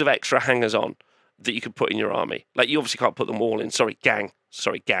 there's loads of extra hangers on that you could put in your army. Like you obviously can't put them all in. Sorry, gang.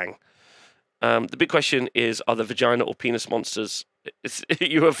 The big question is, are the vagina or penis monsters?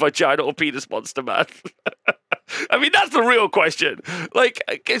 You a vagina or penis monster, man? I mean, that's the real question. Like,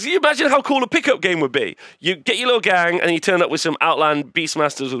 can you imagine how cool a pickup game would be? You get your little gang and you turn up with some Outland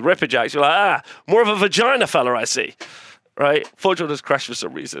Beastmasters with Ripperjacks. You're like, more of a vagina fella, I see. Right? Forge World has crashed for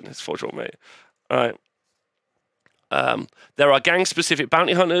some reason. It's Forge World, mate. All right. There are gang-specific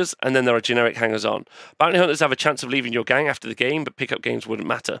bounty hunters, and then there are generic hangers-on. Bounty hunters have a chance of leaving your gang after the game, but pickup games wouldn't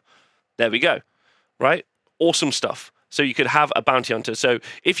matter. There we go. Right? Awesome stuff. So you could have a bounty hunter. So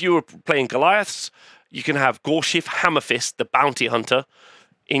if you were playing Goliaths, you can have Gorshif Hammerfist, the bounty hunter,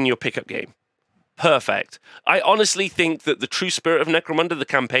 in your pickup game. Perfect. I honestly think that the true spirit of Necromunda, the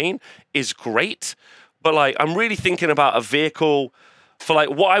campaign, is great. But like, I'm really thinking about a vehicle for like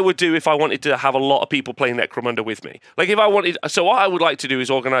what I would do if I wanted to have a lot of people playing Necromunda with me. Like if I wanted, so what I would like to do is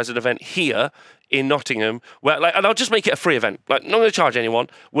organize an event here in Nottingham where like, and I'll just make it a free event. Like, not going to charge anyone.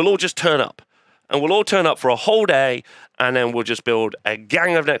 We'll all just turn up. And we'll all turn up for a whole day, and then we'll just build a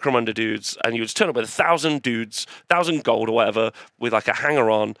gang of Necromunda dudes, and you just turn up with 1,000 dudes, 1,000 gold or whatever, with like a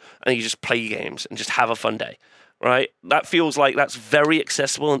hanger-on, and you just play games and just have a fun day, right? That feels like that's very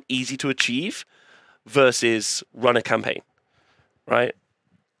accessible and easy to achieve versus run a campaign, right?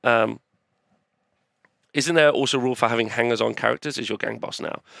 Isn't there also a rule for having hangers-on characters as your gang boss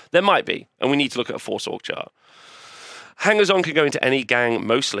now? There might be, and we need to look at a Force org chart. Hangers-on can go into any gang,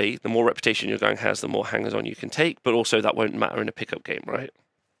 mostly. The more reputation your gang has, the more hangers-on you can take, but also that won't matter in a pickup game, right?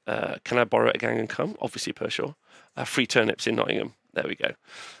 Can I borrow a gang and come? Obviously, per sure. Free turnips in Nottingham. There we go.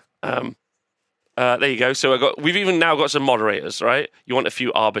 There you go. So we've even now got some moderators, right? You want a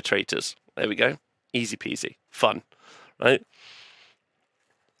few arbitrators. There we go. Easy peasy. Fun, right?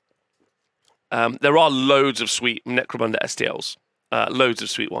 There are loads of sweet Necromunda STLs. Loads of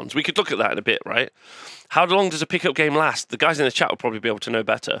sweet ones. We could look at that in a bit, right? How long does a pickup game last? The guys in the chat will probably be able to know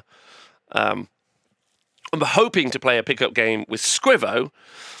better. I'm hoping to play a pickup game with Scrivo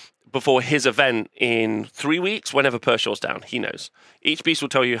before his event in 3 weeks, whenever Pershaw's down. He knows. Each beast will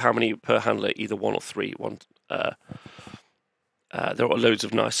tell you how many per handler, either 1 or 3. There are loads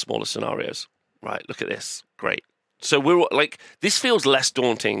of nice smaller scenarios. Right, look at this. Great. So we're like, this feels less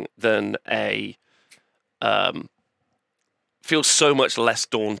daunting than feels so much less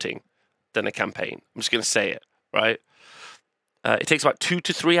daunting than a campaign. I'm just going to say it, right? It takes about 2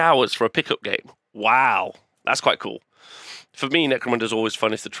 to 3 hours for a pickup game. Wow. That's quite cool. For me, Necromunda is always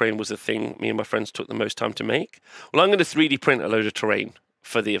fun if the terrain was the thing me and my friends took the most time to make. Well, I'm going to 3D print a load of terrain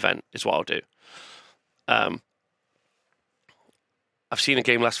for the event, is what I'll do. I've seen a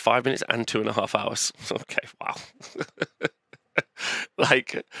game last 5 minutes and 2.5 hours. Okay, wow.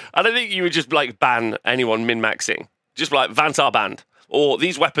 Like, I don't think you would just like ban anyone min-maxing. Just like Vantar banned or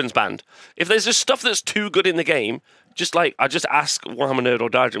these weapons banned. If there's just stuff that's too good in the game, just like I just ask Warhammer Nerd or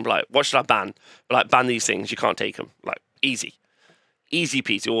Darjan, like, what should I ban? Like, ban these things. You can't take them. Like, easy, easy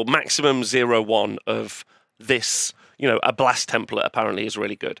peasy, or maximum 0-1 of this. You know, a blast template apparently is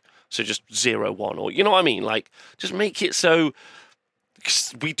really good. So just 0-1, or you know what I mean? Like, just make it so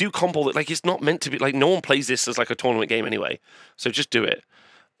we do combo that, like, it's not meant to be, like, no one plays this as like a tournament game anyway. So just do it.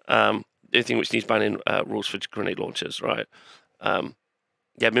 The only thing which needs banning rules for grenade launchers, right?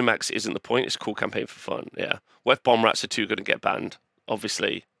 Yeah, min-max isn't the point. It's a cool campaign for fun. Yeah. What if bomb rats are too good and get banned?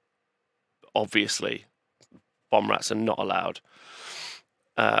 Obviously, bomb rats are not allowed.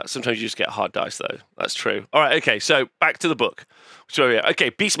 Sometimes you just get hard dice, though. That's true. All right, okay, so back to the book. So, yeah, okay,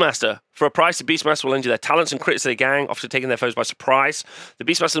 Beastmaster. For a price, the Beastmaster will lend you their talents and crits to their gang, often taking their foes by surprise. The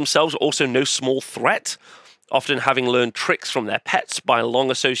Beastmaster themselves are also no small threat, often having learned tricks from their pets by long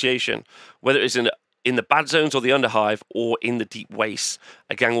association. Whether it's in the bad zones or the Underhive or in the deep wastes,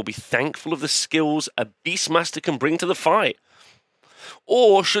 a gang will be thankful of the skills a Beastmaster can bring to the fight.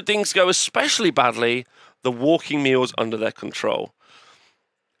 Or, should things go especially badly, the walking meals under their control.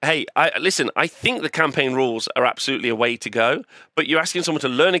 Hey, listen, I think the campaign rules are absolutely a way to go, but you're asking someone to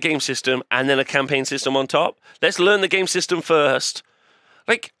learn a game system and then a campaign system on top? Let's learn the game system first.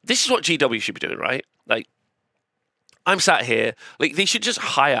 Like, this is what GW should be doing, right? Like, I'm sat here, like, they should just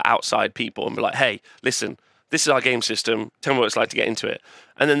hire outside people and be like, hey, listen, this is our game system, tell me what it's like to get into it.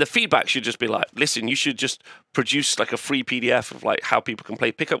 And then the feedback should just be like, listen, you should just produce, like, a free PDF of, like, how people can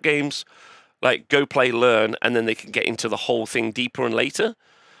play pickup games, like, go play, learn, and then they can get into the whole thing deeper and later.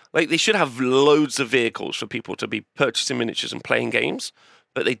 Like, they should have loads of vehicles for people to be purchasing miniatures and playing games,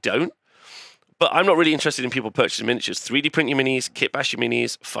 but they don't. But I'm not really interested in people purchasing miniatures. 3D print your minis, kit bash your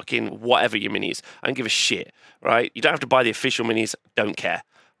minis, fucking whatever your minis. I don't give a shit, right? You don't have to buy the official minis, don't care,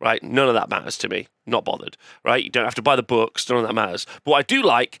 right? None of that matters to me. Not bothered, right? You don't have to buy the books, none of that matters. But what I do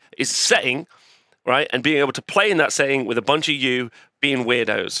like is setting, right? And being able to play in that setting with a bunch of you being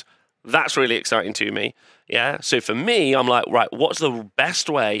weirdos. That's really exciting to me. Yeah. So for me, I'm like, right, what's the best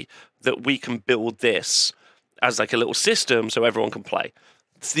way that we can build this as like a little system so everyone can play?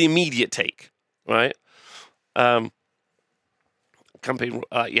 It's the immediate take, right? Campaign,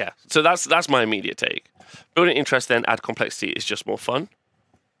 yeah. So that's my immediate take. Building interest, then add complexity is just more fun.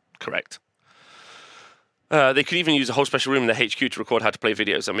 Correct. They could even use a whole special room in the HQ to record how to play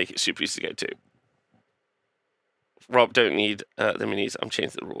videos and make it super easy to go to. Rob, don't need the minis. I'm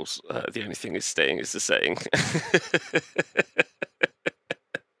changing the rules. The only thing is staying is the saying.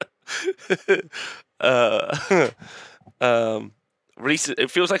 Release. It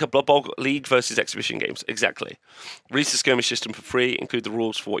feels like a Blood Bowl League versus exhibition games. Exactly. Release the skirmish system for free. Include the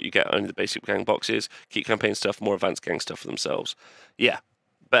rules for what you get. Only the basic gang boxes. Keep campaign stuff. More advanced gang stuff for themselves. Yeah.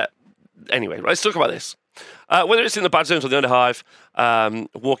 But anyway, let's talk about this. Whether it's in the bad zones or the Underhive,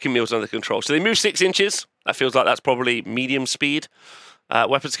 walking meals under control. So they move 6 inches. That feels like that's probably medium speed.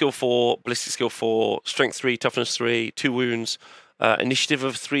 Weapon skill 4, ballistic skill 4, strength 3, toughness 3, 2 wounds, initiative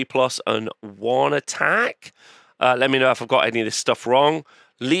of 3+, and 1 attack. Let me know if I've got any of this stuff wrong.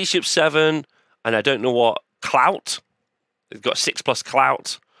 Leadership 7, and I don't know what clout. They've got 6+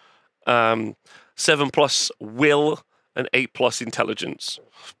 clout, 7+ will, and 8+ intelligence.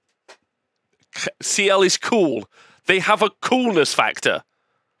 CL is cool. They have a coolness factor.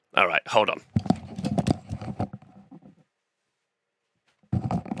 All right, hold on.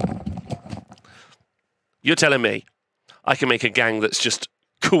 You're telling me I can make a gang that's just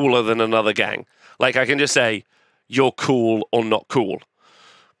cooler than another gang? Like, I can just say, you're cool or not cool.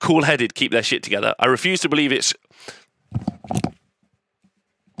 Cool-headed, keep their shit together. I refuse to believe it's...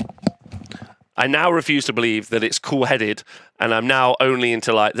 I now refuse to believe that it's cool-headed, and I'm now only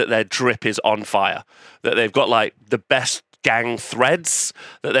into, like, that their drip is on fire. That they've got, like, the best gang threads.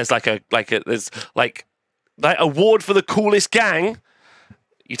 That there's, there's award for the coolest gang.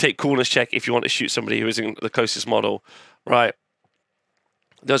 You take coolness check if you want to shoot somebody who isn't the closest model, right?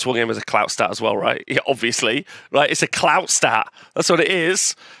 Those War Game is a clout stat as well, right? Yeah, obviously, right? It's a clout stat. That's what it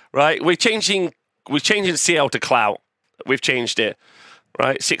is, right? We're changing CL to clout. We've changed it,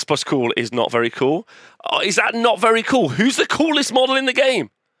 right? 6+ cool is not very cool. Oh, is that not very cool? Who's the coolest model in the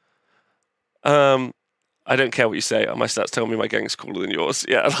game? I don't care what you say. My stats tell me my gang's cooler than yours.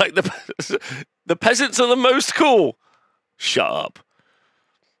 Yeah, like the peasants are the most cool. Shut up.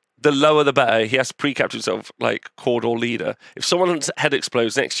 The lower the better. He has to pre-capture himself like corridor leader. If someone's head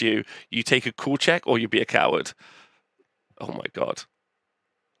explodes next to you, you take a cool check or you be a coward. Oh my god.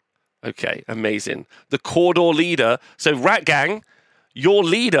 Okay, amazing. The corridor leader. So Rat Gang, your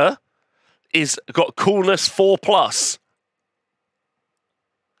leader is got coolness 4+.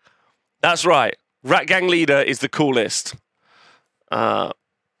 That's right. Rat Gang leader is the coolest.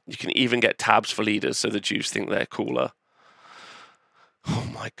 You can even get tabs for leaders so the Jews think they're cooler. Oh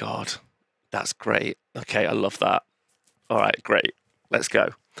my god, that's great. Okay, I love that. All right, great. Let's go.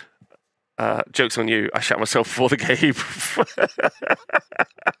 Joke's on you. I shot myself before the game.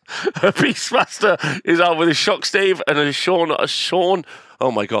 A Beastmaster is out with a shock stave and a Sean.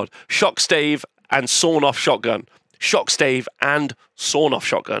 Oh my god. Shock stave and sawn off shotgun. Shock stave and sawn off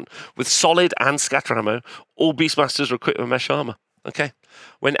shotgun with solid and scatter ammo. All Beastmasters are equipped with mesh armor. Okay.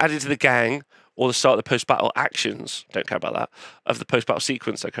 When added to the gang or the start of the post-battle actions, don't care about that, of the post-battle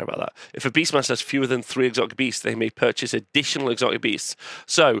sequence, don't care about that. If a Beastmaster has fewer than 3 exotic beasts, they may purchase additional exotic beasts.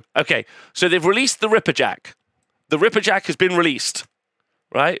 So, okay, so they've released the Ripperjack. The Ripperjack has been released,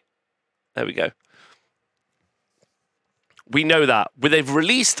 right? There we go. We know that. They've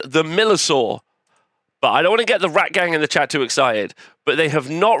released the Millosaur, but I don't want to get the Rat Gang in the chat too excited, but they have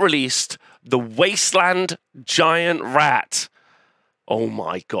not released the Wasteland Giant Rat. Oh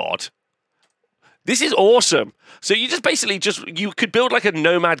my god. This is awesome. So you just basically you could build like a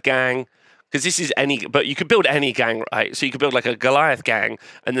nomad gang, because this is but you could build any gang, right? So you could build like a Goliath gang,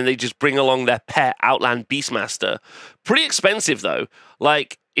 and then they just bring along their pet Outland Beastmaster. Pretty expensive though.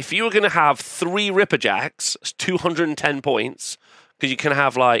 Like if you were going to have 3 Ripperjacks, it's 210 points, because you can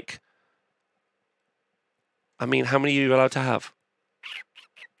have like, I mean, how many are you allowed to have?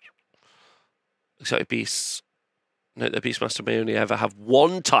 Exotic beasts. No, the Beastmaster may only ever have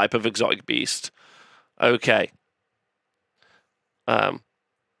 1 type of exotic beast. Okay.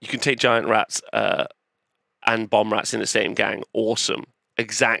 You can take giant rats and bomb rats in the same gang. Awesome.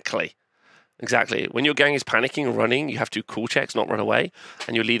 Exactly. When your gang is panicking and running, you have to cool checks, not run away.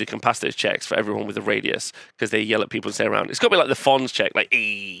 And your leader can pass those checks for everyone with a radius, because they yell at people and stay around. It's got to be like the Fonz check, like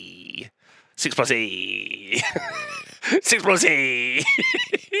E. 6 plus E. 6 plus E.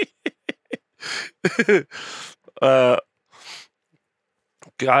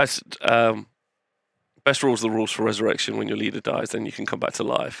 Guys, best rules are the rules for resurrection. When your leader dies, then you can come back to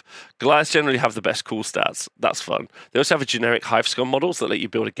life. Goliaths generally have the best cool stats. That's fun. They also have a generic Hive Scum models that let you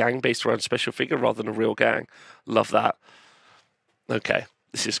build a gang based around a special figure rather than a real gang. Love that. Okay,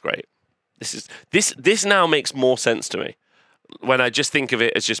 this is great. This now makes more sense to me when I just think of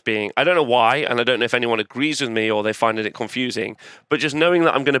it as just being, I don't know why, and I don't know if anyone agrees with me or they find it confusing, but just knowing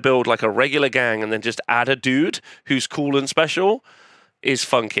that I'm going to build like a regular gang and then just add a dude who's cool and special is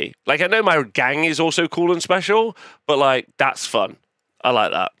funky. Like, I know my gang is also cool and special, but like, that's fun. I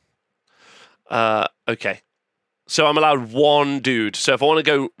like that. Okay. So I'm allowed 1 dude. So if I want to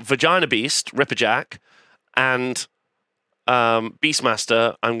go Vagina Beast, Ripperjack, and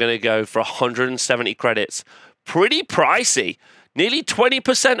Beastmaster, I'm going to go for 170 credits. Pretty pricey. Nearly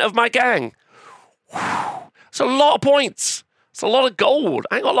 20% of my gang. It's a lot of points. It's a lot of gold.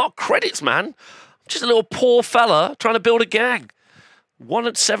 I ain't got a lot of credits, man. I'm just a little poor fella trying to build a gang.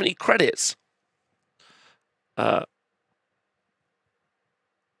 170 credits. There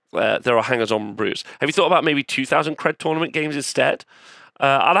are hangers on brutes. Have you thought about maybe 2,000 cred tournament games instead?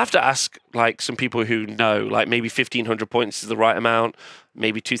 I'll have to ask like some people who know, like maybe 1,500 points is the right amount,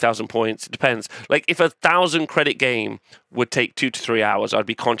 maybe 2,000 points. It depends. Like if 1,000 credit game would take 2 to 3 hours, I'd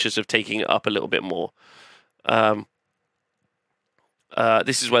be conscious of taking it up a little bit more.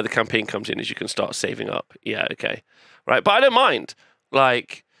 This is where the campaign comes in, as you can start saving up. Yeah, okay. Right, but I don't mind.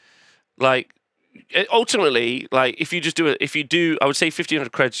 Like ultimately, like if you do, I would say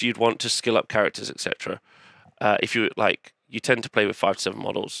 1,500 creds you'd want to skill up characters, etc. If you like, you tend to play with 5 to 7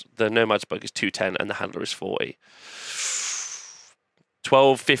 models. The Nomad's bug is 210 and the Handler is 40.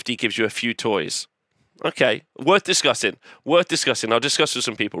 1250 gives you a few toys. Okay, worth discussing. I'll discuss with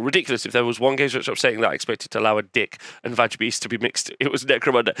some people. Ridiculous. If there was one Games Workshop saying that I expected to allow a Dick and Vag Beast to be mixed, it was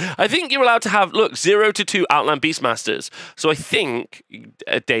Necromunda. I think you're allowed to have, 0 to 2 Outland Beastmasters. So I think,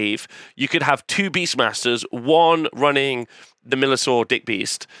 Dave, you could have 2 Beastmasters, 1 running the Millosaur Dick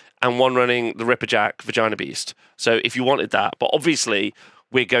Beast and 1 running the Ripperjack Vagina Beast. So if you wanted that, but obviously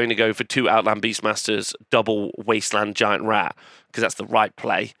we're going to go for 2 Outland Beastmasters, double Wasteland Giant Rat, because that's the right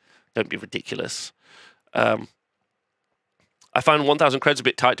play. Don't be ridiculous. I find 1,000 creds a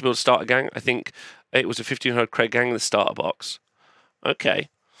bit tight to build a starter gang. I think it was a 1,500 cred gang in the starter box. Okay.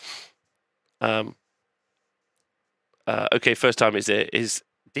 Okay, first time is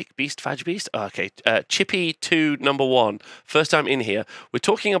Dick Beast, Vag Beast? Oh, okay. Chippy 2 number 1. First time in here. We're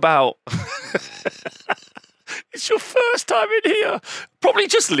talking about... It's your first time in here. Probably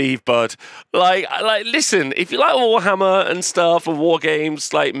just leave, bud. Like, listen, if you like Warhammer and stuff and war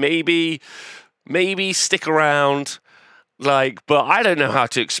games, like maybe stick around. Like, but I don't know how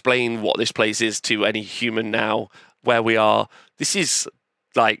to explain what this place is to any human now where we are. This is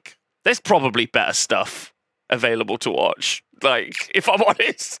like, there's probably better stuff available to watch. Like, if I'm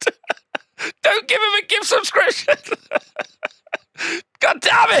honest, don't give him a gift subscription. God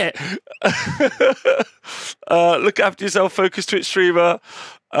damn it! Look after yourself, focus Twitch streamer.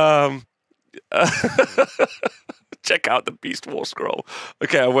 Check out the Beast War scroll.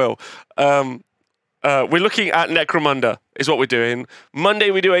 Okay, I will. We're looking at Necromunda, is what we're doing.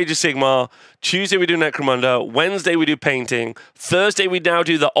 Monday, we do Age of Sigmar. Tuesday, we do Necromunda. Wednesday, we do painting. Thursday, we now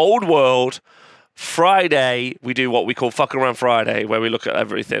do the Old World. Friday, we do what we call Fuck Around Friday, where we look at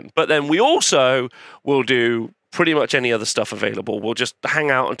everything. But then we also will do pretty much any other stuff available. We'll just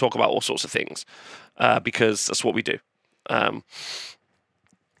hang out and talk about all sorts of things because that's what we do. Well,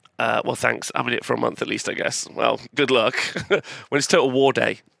 thanks. I'm in it for a month at least, I guess. Well, good luck. When it's Total War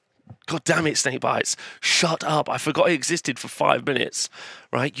Day. God damn it, Snakebites. Shut up. I forgot it existed for 5 minutes,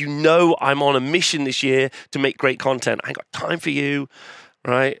 right? You know I'm on a mission this year to make great content. I ain't got time for you,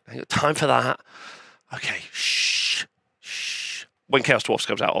 right? I ain't got time for that. Okay, shh. When Chaos Dwarfs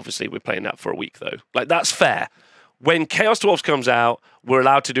comes out, obviously, we're playing that for a week, though. Like, that's fair. When Chaos Dwarfs comes out, we're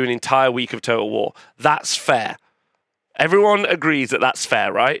allowed to do an entire week of Total War. That's fair. Everyone agrees that that's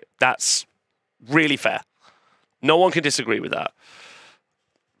fair, right? That's really fair. No one can disagree with that.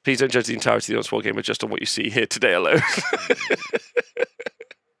 Please don't judge the entirety of the Onslaught Gamer just on what you see here today alone.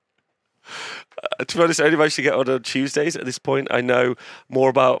 To be honest, I only managed to get on Tuesdays at this point. I know more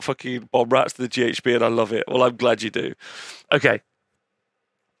about fucking bomb rats than the GHB, and I love it. Well, I'm glad you do. Okay.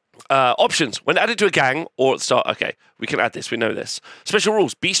 Options. When added to a gang or at the start. Okay, we can add this. We know this. Special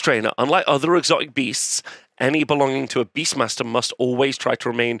rules. Beast Trainer. Unlike other exotic beasts, any belonging to a Beastmaster must always try to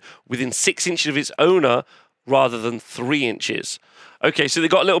remain within 6 inches of its owner rather than 3 inches. Okay, so they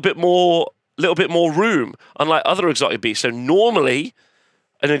got a little bit more room, unlike other exotic beasts. So normally,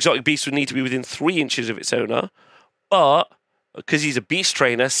 an exotic beast would need to be within 3 inches of its owner, but because he's a beast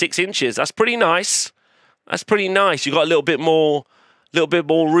trainer, 6 inches. That's pretty nice. That's pretty nice. You got a little bit more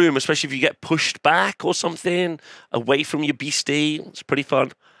room, especially if you get pushed back or something away from your beastie. It's pretty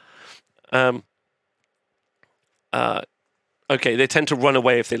fun. Okay, they tend to run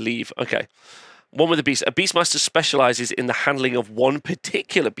away if they leave. Okay. One with a beast. A Beastmaster specializes in the handling of one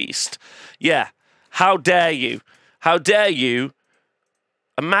particular beast. Yeah. How dare you? How dare you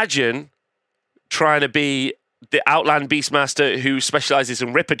imagine trying to be the Outland Beastmaster who specializes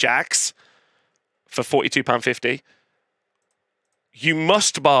in Ripperjacks for £42.50. You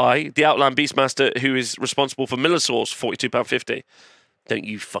must buy the Outland Beastmaster who is responsible for Millisauce for £42.50. Don't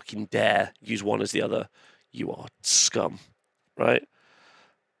you fucking dare use one as the other. You are scum. Right?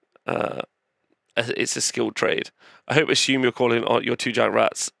 It's a skilled trade. I hope assume you're calling your 2 giant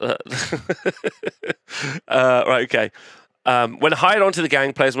rats. Right, okay. When hired onto the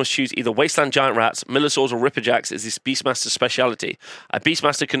gang, players must choose either Wasteland Giant Rats, Millisauce, or Ripperjacks as this Beastmaster's speciality. A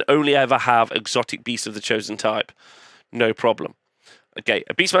Beastmaster can only ever have exotic beasts of the chosen type. No problem. Okay,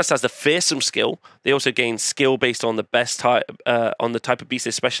 a Beastmaster has the Fearsome skill. They also gain skill based on the best type, on the type of beast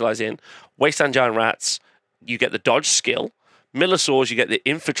they specialize in. Wasteland Giant Rats, you get the Dodge skill. Millisauce, you get the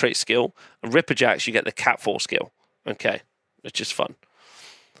Infiltrate skill. And Ripperjacks, you get the Catfall skill. Okay, it's just fun.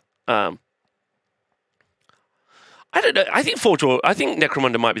 I don't know. I think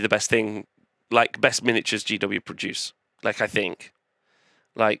Necromunda might be the best thing, like best miniatures GW produce. Like I think,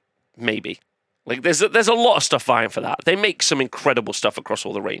 like maybe, like there's a lot of stuff vying for that. They make some incredible stuff across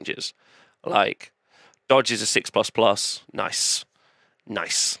all the ranges. Like Dodge is a 6++.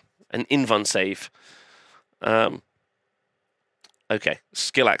 Nice. An Invuln save. Okay,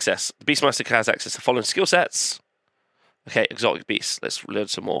 skill access. The Beastmaster has access to the following skill sets. Okay, exotic beasts. Let's learn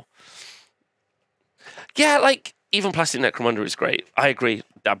some more. Yeah, like, even Plastic Necromunda is great. I agree,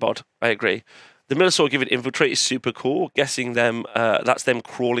 Dabbod. I agree. The Millisauce given Infiltrate is super cool. Guessing them, that's them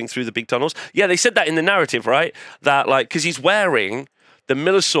crawling through the big tunnels. Yeah, they said that in the narrative, right? That, like, because the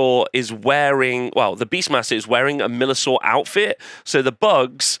Millisauce is wearing, well, the Beastmaster is wearing a Millisauce outfit. So the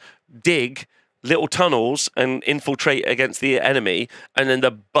bugs dig little tunnels and infiltrate against the enemy, and then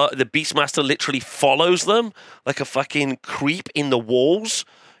the Beastmaster literally follows them like a fucking creep in the walls.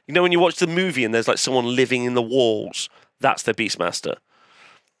 You know when you watch the movie and there's like someone living in the walls? That's the Beastmaster.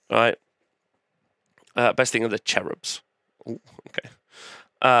 Right? Best thing are the cherubs. Ooh, okay.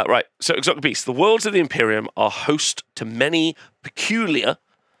 Right, so exotic beasts. The worlds of the Imperium are host to many peculiar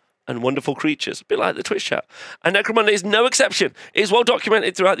and wonderful creatures, a bit like the Twitch chat. And Necromunda is no exception. It is well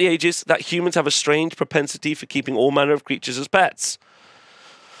documented throughout the ages that humans have a strange propensity for keeping all manner of creatures as pets.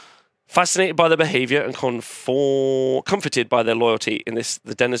 Fascinated by their behavior and comforted by their loyalty in this,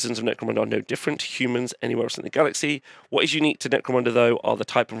 the denizens of Necromunda are no different to humans anywhere else in the galaxy. What is unique to Necromunda, though, are the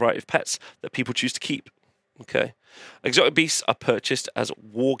type and variety of pets that people choose to keep. Okay. Exotic beasts are purchased as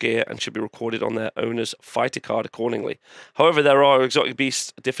war gear and should be recorded on their owner's fighter card accordingly. However, there are exotic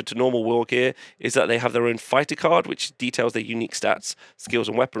beasts different to normal war gear is that they have their own fighter card, which details their unique stats, skills,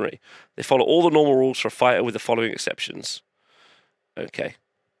 and weaponry. They follow all the normal rules for a fighter with the following exceptions. Okay.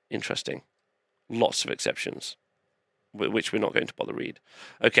 Interesting. Lots of exceptions, which we're not going to bother read.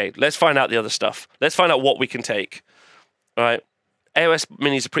 Okay, let's find out the other stuff. Let's find out what we can take. All right. AOS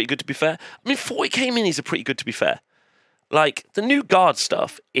minis are pretty good, to be fair. I mean, 40k minis are pretty good, to be fair. Like, the new guard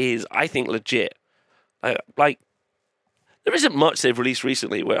stuff is, I think, legit. Like, there isn't much they've released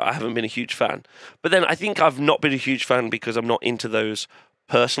recently where I haven't been a huge fan. But then I think I've not been a huge fan because I'm not into those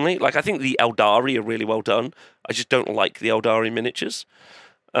personally. Like, I think the Eldari are really well done. I just don't like the Eldari miniatures.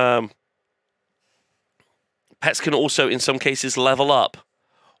 Pets can also, in some cases, level up.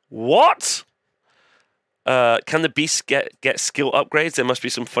 What? Can the beasts get skill upgrades? There must be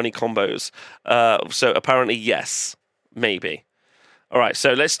some funny combos. So apparently, yes. Maybe. All right,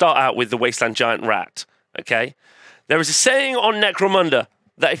 so let's start out with the Wasteland Giant Rat, okay? There is a saying on Necromunda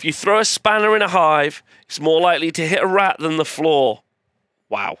that if you throw a spanner in a hive, it's more likely to hit a rat than the floor.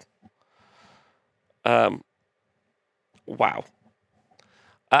 Wow. Wow.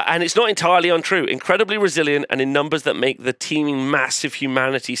 And it's not entirely untrue. Incredibly resilient and in numbers that make the teeming mass of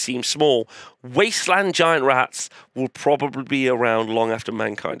humanity seem small, Wasteland Giant Rats will probably be around long after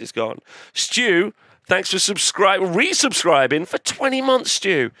mankind is gone. Stu, thanks for resubscribing for 20 months,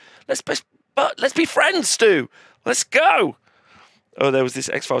 Stu. Let's be friends, Stu. Let's go. Oh, there was this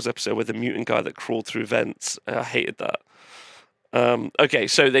X-Files episode with the mutant guy that crawled through vents. I hated that. Okay,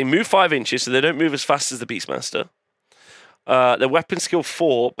 so they move 5 inches, so they don't move as fast as the Beastmaster. Their weapon skill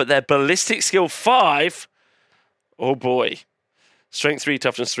 4, but their ballistic skill 5. Oh boy. Strength 3,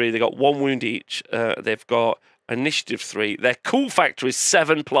 toughness 3. They got 1 wound each. They've got initiative 3. Their cool factor is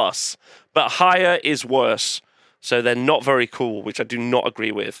 7+, but higher is worse. So they're not very cool, which I do not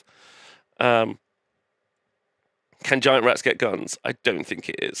agree with. Can giant rats get guns? I don't think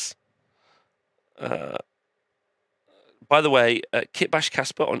it is. By the way, Kitbash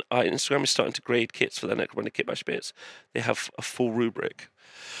Casper on Instagram is starting to grade kits for their Necromunda Kitbash bits. They have a full rubric.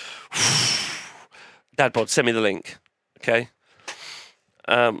 Dadbod, send me the link. Okay.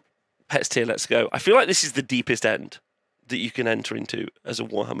 Pets tier, let's go. I feel like this is the deepest end that you can enter into as a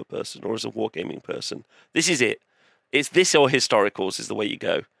Warhammer person or as a wargaming person. This is it. It's this or historicals is the way you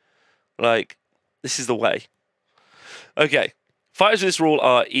go. Like, this is the way. Okay. Fighters with this rule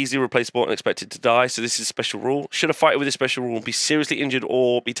are easily replaceable and expected to die, so this is a special rule. Should a fighter with this special rule be seriously injured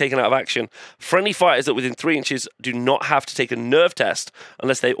or be taken out of action, friendly fighters that within 3 inches do not have to take a nerve test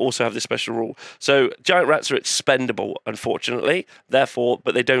unless they also have this special rule. So giant rats are expendable, unfortunately, therefore,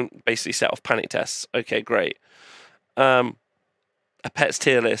 but they don't basically set off panic tests. Okay, great. A pets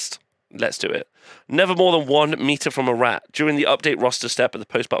tier list. Let's do it. Never more than 1 meter from a rat. During the update roster step of the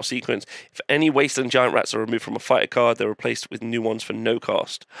post-battle sequence, if any wasteland giant rats are removed from a fighter card, they're replaced with new ones for no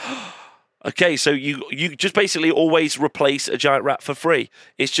cost. Okay, so you just basically always replace a giant rat for free.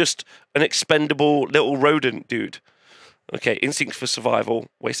 It's just an expendable little rodent, dude. Okay, instinct for survival.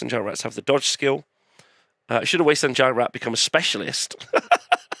 Wasteland giant rats have the dodge skill. Should a wasteland giant rat become a specialist?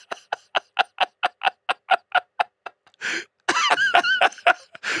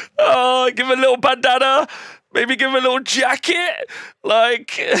 Oh, give him a little bandana. Maybe give him a little jacket. Like,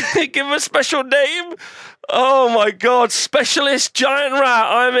 give him a special name. Oh my God, specialist giant rat.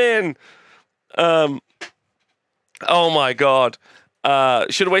 I'm in. Oh my God.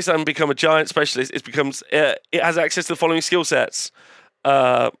 Should a wasteland become a giant specialist? It has access to the following skill sets: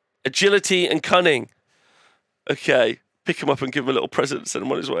 agility and cunning. Okay, pick him up and give him a little present. Send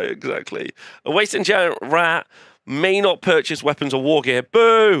him on his way. Exactly. A wasteland giant rat may not purchase weapons or war gear.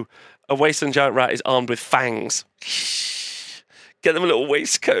 Boo! A wasteland giant rat is armed with fangs. Get them a little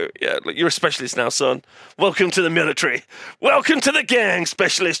waistcoat. Yeah, look, you're a specialist now, son. Welcome to the military. Welcome to the gang,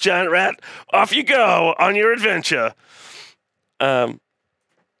 specialist giant rat. Off you go on your adventure. But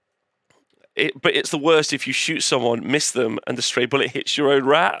it's the worst if you shoot someone, miss them, and the stray bullet hits your own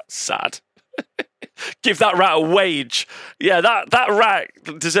rat. Sad. Give that rat a wage. Yeah, that rat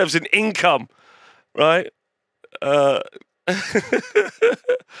deserves an income, right?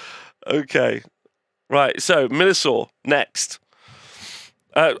 Okay. Right, so Minosaur, next.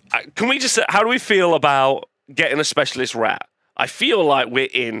 Can we just say, how do we feel about getting a specialist rat? I feel like we're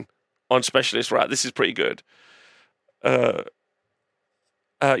in on specialist rat. This is pretty good. You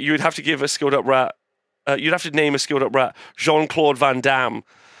would have to give a skilled up rat. You'd have to name a skilled up rat Jean-Claude Van Damme.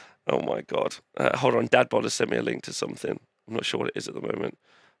 Oh my God. Hold on, Dadbod has sent me a link to something. I'm not sure what it is at the moment.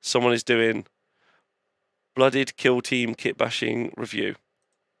 Someone is doing Blooded Kill Team Kit Bashing review.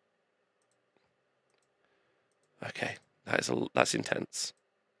 Okay, that's intense.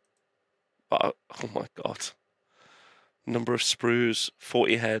 But oh my god, number of sprues,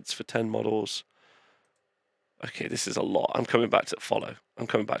 40 heads for 10 models. Okay, this is a lot. I'm coming back to follow. I'm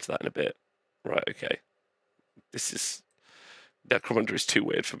coming back to that in a bit. Right. Okay. This is Necromunda is too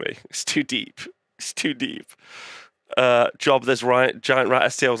weird for me. It's too deep. It's too deep. Job, there's giant rat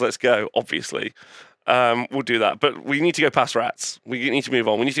STLs. Let's go. Obviously, we'll do that. But we need to go past rats. We need to move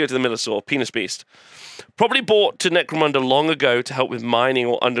on. We need to go to the Millosaur, Penis Beast. Probably brought to Necromunda long ago to help with mining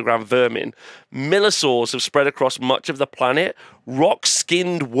or underground vermin. Millosaurs have spread across much of the planet.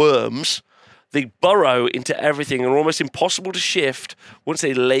 Rock-skinned worms. They burrow into everything and are almost impossible to shift once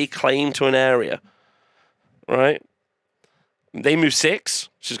they lay claim to an area. Right? They move 6,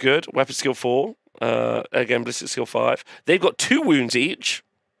 which is good. Weapon skill 4. Again, ballistic skill 5. They've got 2 wounds each,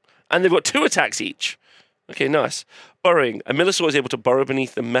 and they've got 2 attacks each. Okay, nice. Burrowing. A Millosaur is able to burrow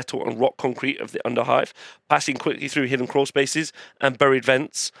beneath the metal and rock concrete of the Underhive, passing quickly through hidden crawl spaces and buried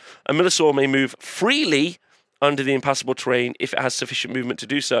vents. A Millosaur may move freely under the impassable terrain if it has sufficient movement to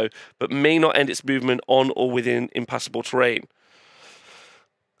do so, but may not end its movement on or within impassable terrain.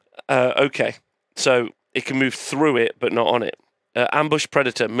 Okay, so it can move through it, but not on it. Ambush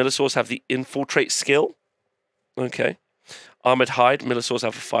Predator. Millosaurs have the Infiltrate skill. Okay. Armored Hide. Millosaurs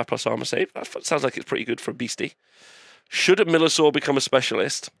have a 5+ armor save. That sounds like it's pretty good for a beastie. Should a Millosaur become a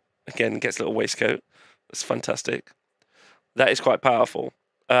specialist, again, gets a little waistcoat. That's fantastic. That is quite powerful.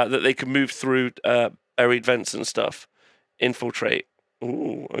 That they can move through buried vents and stuff. Infiltrate.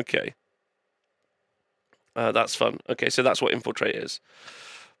 Ooh, okay. That's fun. Okay, so that's what Infiltrate is.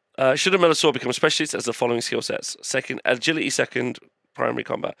 Should a Millosaur become a specialist as the following skill sets? Second, agility, second, primary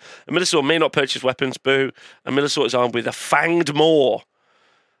combat. A Millosaur may not purchase weapons, boo. A Millosaur is armed with a fanged maw.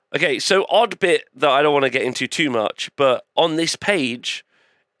 Okay, so odd bit that I don't want to get into too much, but on this page,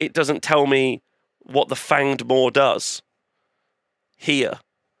 it doesn't tell me what the fanged maw does. Here.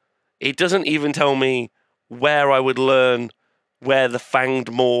 It doesn't even tell me where I would learn where the fanged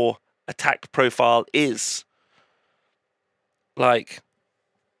maw attack profile is. Like,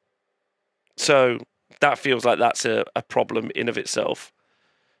 so that feels like that's a problem in of itself.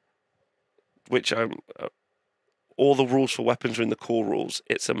 Which all the rules for weapons are in the core rules.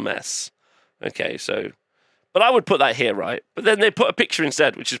 It's a mess. Okay, so, but I would put that here, right? But then they put a picture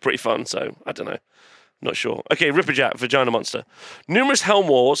instead, which is pretty fun. So I don't know, not sure. Okay, Ripperjack, Vagina Monster. Numerous Helm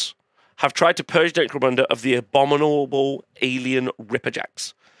Wars have tried to purge Necromunda of the abominable alien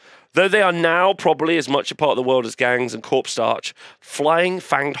Ripperjacks. Though they are now probably as much a part of the world as gangs and corpse starch, flying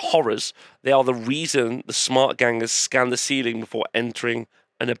fanged horrors, they are the reason the smart gangers scan the ceiling before entering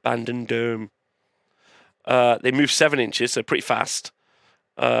an abandoned dome. They move 7 inches, so pretty fast.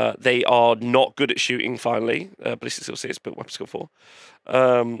 They are not good at shooting, finally. Ballistic skill 6, but weapon skill 4.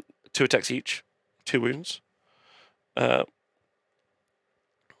 2 attacks each, 2 wounds.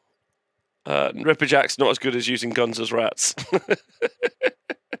 Ripperjack's not as good as using guns as rats.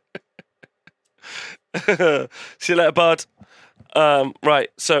 See you later, bud. Right,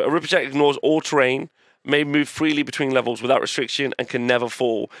 so a Ripperjack ignores all terrain, may move freely between levels without restriction, and can never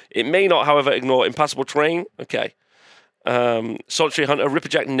fall. It may not, however, ignore impassable terrain. Okay. Solitary Hunter.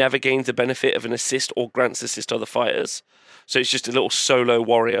 Ripperjack never gains the benefit of an assist or grants assist to other fighters. So it's just a little solo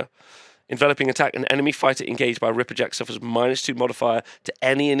warrior. Enveloping attack. An enemy fighter engaged by a Ripperjack suffers -2 modifier to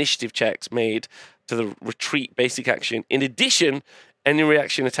any initiative checks made to the retreat basic action. In addition, any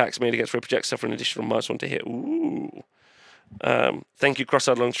reaction attacks made against Ripperjack suffer an additional -1 to hit. Ooh. Thank you,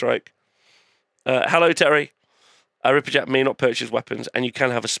 Cross-eyed Long Strike. Hello, Terry. A Ripperjack may not purchase weapons, and you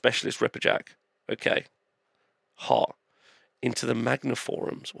can have a specialist Ripperjack. Okay. Hot. Into the Magna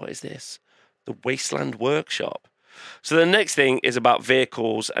Forums. What is this? The Wasteland Workshop. So the next thing is about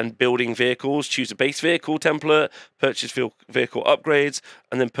vehicles and building vehicles. Choose a base vehicle template, purchase vehicle upgrades,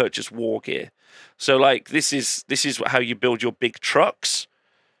 and then purchase war gear. So like this is how you build your big trucks,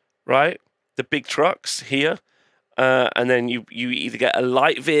 right? The big trucks here. And then you either get a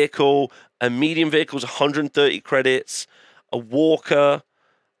light vehicle, a medium vehicle is 130 credits, a walker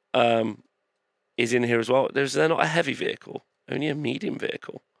is in here as well. They're not a heavy vehicle, only a medium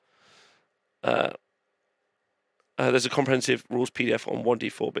vehicle. There's a comprehensive rules PDF on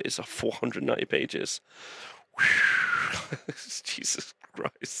 1D4, but it's 490 pages. Jesus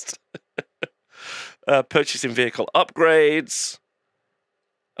Christ. Purchasing vehicle upgrades.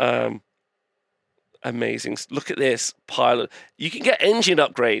 Amazing. Look at this pilot. You can get engine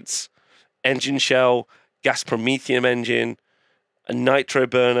upgrades. Engine shell, gas promethium engine, a nitro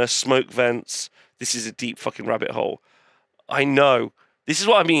burner, smoke vents. This is a deep fucking rabbit hole. I know. This is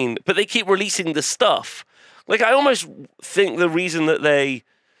what I mean. But they keep releasing the stuff. Like, I almost think the reason that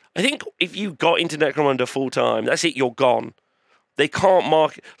I think if you got into Necromunda full time, that's it, you're gone. They can't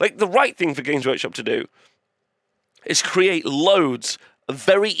market. Like, the right thing for Games Workshop to do is create loads of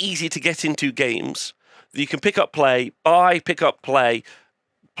very easy to get into games that you can pick up, play, buy, pick up, play,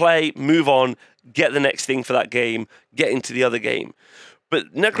 move on, get the next thing for that game, get into the other game.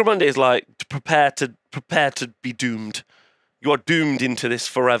 But Necromunda is like, prepare to be doomed. You are doomed into this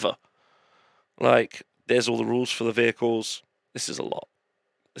forever. Like, there's all the rules for the vehicles. This is a lot.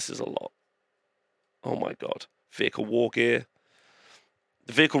 Oh my god. Vehicle war gear.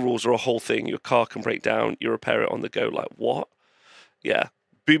 The vehicle rules are a whole thing. Your car can break down. You repair it on the go. Like, what? Yeah.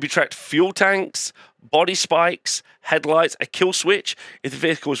 Booby-tracked fuel tanks, body spikes, headlights, a kill switch. If the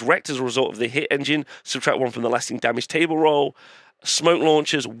vehicle is wrecked as a result of the hit engine, subtract 1 from the lasting damage table roll. Smoke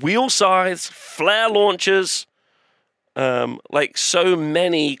launchers, wheel scythes, flare launchers. Like, so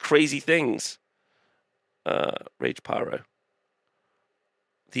many crazy things. Rage Pyro.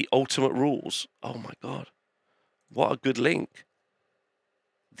 The ultimate rules. Oh my god. What a good link.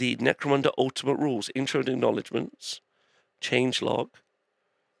 The Necromunda Ultimate Rules. Intro and acknowledgements. Changelog.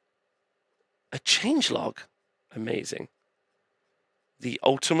 A changelog. Amazing. The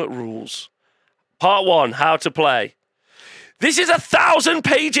Ultimate Rules. Part 1. How to play. This is 1,000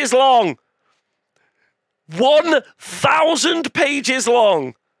 pages long. 1,000 pages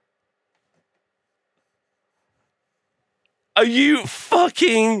long. Are you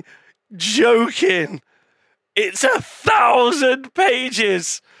fucking joking? It's 1,000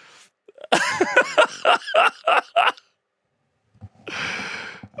 pages.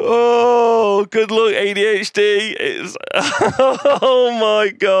 Oh, good luck, ADHD. It's oh my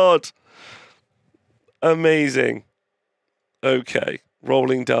god. Amazing. Okay,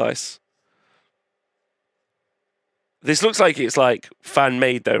 rolling dice. This looks like it's like fan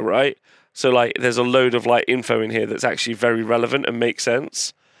made though, right? So like there's a load of like info in here that's actually very relevant and makes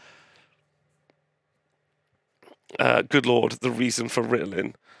sense. Good lord, the reason for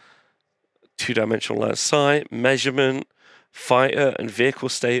Ritalin. 2-dimensional line of sight, measurement, fighter and vehicle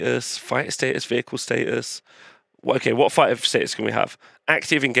status, fighter status, vehicle status. Okay, what fighter status can we have?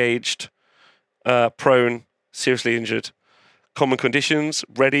 Active, engaged, prone, seriously injured. Common conditions,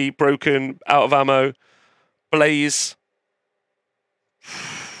 ready, broken, out of ammo, blaze.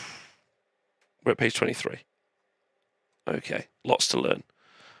 We're at page 23. Okay, lots to learn.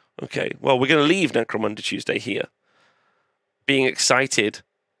 Okay, well, we're going to leave Necromunda Tuesday here, being excited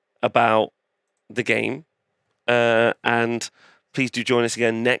about the game. And please do join us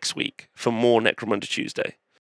again next week for more Necromunda Tuesday.